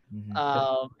way.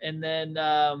 And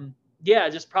then,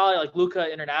 just probably like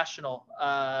Luka international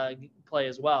play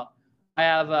as well. I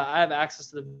have access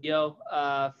to the video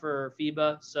for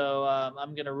FIBA, so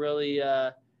I'm gonna really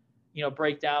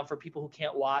break down for people who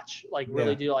can't watch, like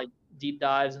really do like deep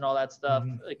dives and all that stuff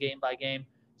game by game.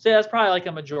 So yeah, that's probably like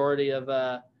a majority of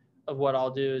what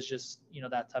I'll do is just,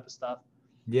 that type of stuff.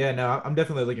 Yeah, no, I'm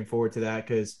definitely looking forward to that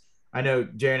because I know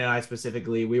Jaren and I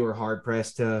specifically, we were hard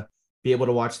pressed to be able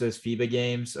to watch those FIBA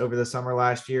games over the summer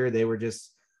last year. They were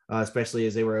just, especially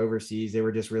as they were overseas, they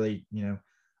were just really,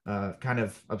 kind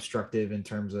of obstructive in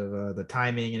terms of the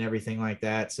timing and everything like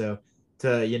that. So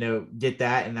to, get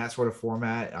that in that sort of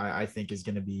format, I think is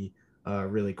going to be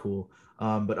really cool.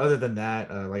 But other than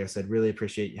that, like I said, really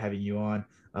appreciate having you on.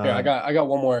 Yeah, I got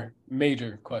one more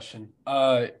major question.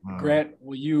 Grant,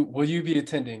 will you be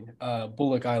attending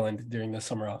Bullock Island during the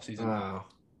summer off season?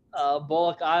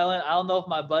 Bullock Island. I don't know if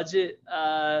my budget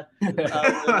will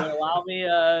allow me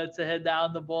to head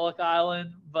down to Bullock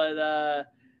Island, but I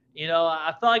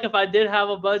feel like if I did have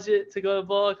a budget to go to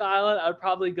Bullock Island, I'd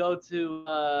probably go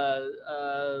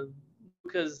to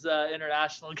Luka's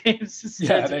international games instead.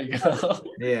 Yeah, there you go.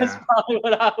 Yeah, that's probably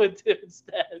what I would do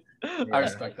instead. Yeah. I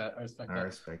respect that. I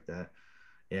respect that.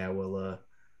 Yeah, well,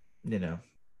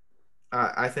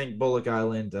 I think Bullock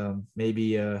Island,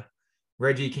 maybe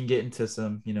Reggie can get into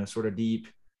some, sort of deep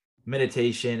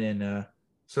meditation and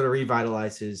sort of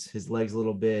revitalize his legs a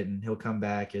little bit, and he'll come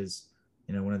back as,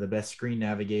 one of the best screen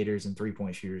navigators and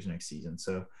 3-point shooters next season.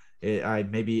 So after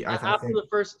the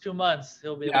first 2 months,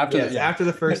 he'll be after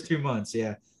the first 2 months.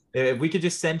 Yeah. If we could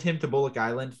just send him to Bullock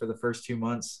Island for the first 2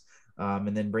 months,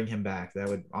 and then bring him back, that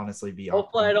would honestly be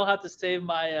hopefully awesome. I don't have to save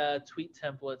my tweet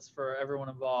templates for everyone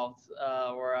involved,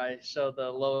 where I show the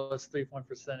lowest 3-point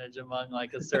percentage among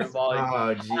like a certain volume.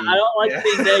 Oh, geez. I don't like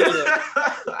being negative,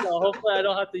 so hopefully I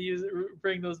don't have to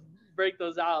break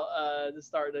those out to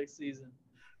start next season.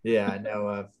 Yeah,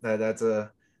 no, that's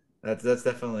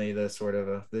definitely the sort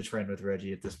of the trend with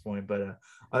Reggie at this point. But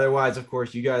otherwise, of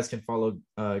course, you guys can follow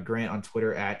Grant on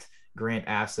Twitter at Grant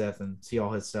Afseth and see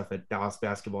all his stuff at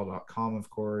DallasBasketball.com, of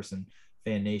course, and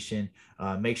Fan Nation.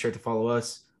 Make sure to follow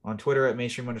us on Twitter at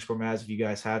mainstream_Mavs if you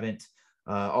guys haven't.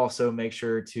 Also, make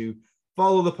sure to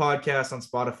follow the podcast on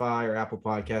Spotify or Apple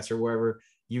Podcasts or wherever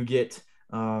you get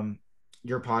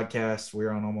your podcasts.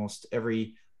 We're on almost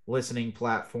every listening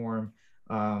platform.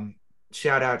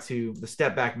 Shout out to the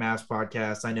Step Back Mavs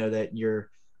podcast. I know that you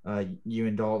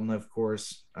and Dalton, of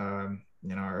course, are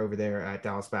over there at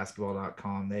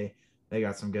DallasBasketball.com. They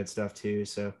got some good stuff too.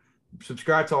 So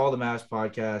subscribe to all the Mavs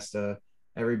podcasts.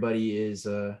 Everybody is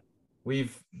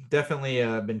we've definitely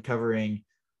been covering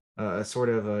a sort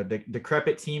of a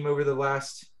decrepit team over the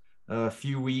last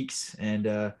few weeks, and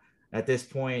at this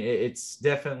point, it's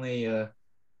definitely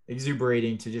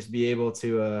exuberating to just be able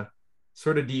to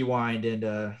sort of de-wind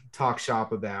and talk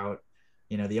shop about,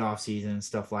 the offseason and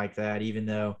stuff like that, even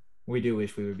though we do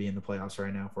wish we would be in the playoffs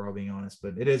right now, if we're all being honest,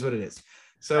 but it is what it is.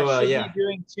 So, I should be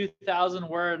doing 2,000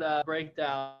 word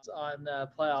breakdowns on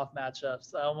playoff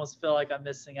matchups. I almost feel like I'm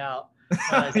missing out.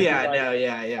 I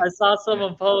saw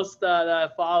someone post that I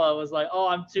follow was like, "Oh,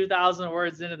 I'm 2,000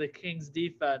 words into the Kings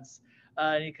defense,"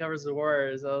 and he covers the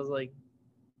Warriors. I was like,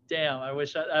 damn, I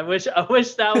wish that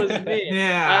was me.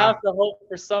 Yeah. I have to hope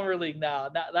for summer league now.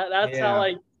 That's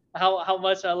how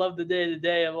much I love the day to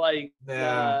day of or I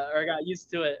got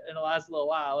used to it in the last little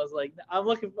while. I was like, I'm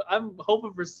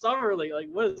hoping for summer league. Like,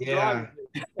 what is wrong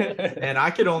with me? And I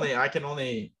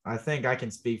think I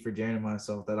can speak for Jaren and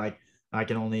myself that I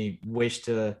can only wish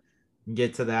to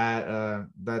get to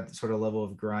that sort of level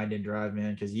of grind and drive,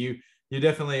 man. Cause you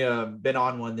definitely been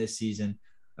on one this season.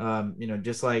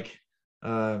 Just like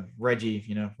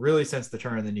Reggie, really since the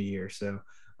turn of the new year. So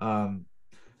but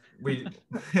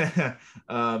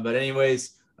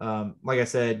anyways, like I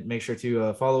said, make sure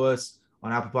to follow us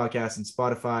on Apple Podcasts and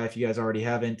Spotify if you guys already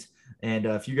haven't. And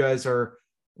if you guys are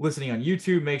listening on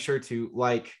YouTube, make sure to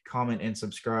like, comment, and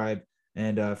subscribe.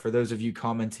 And for those of you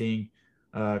commenting,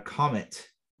 comment.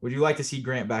 Would you like to see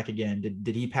Grant back again?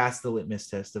 Did he pass the litmus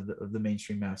test of the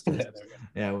mainstream Mavs test?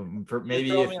 Yeah, maybe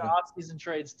throw me in off-season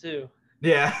trades too.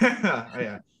 Yeah,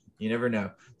 yeah. You never know.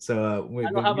 So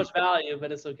I don't have much value,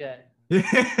 but it's okay.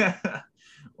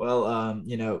 Well,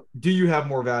 do you have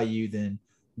more value than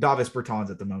Davis Bertans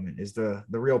at the moment? Is the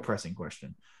real pressing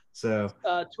question. So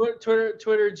Twitter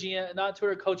GM, not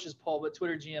Twitter coaches poll, but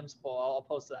Twitter GM's poll. I'll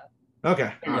post that.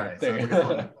 Okay. All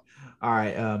right. All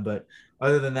right. But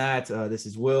other than that, this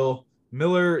is Will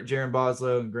Miller, Jaren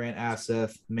Boslow, and Grant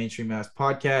Afseth, Mainstream Mavs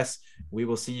Podcast. We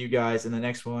will see you guys in the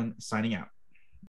next one. Signing out.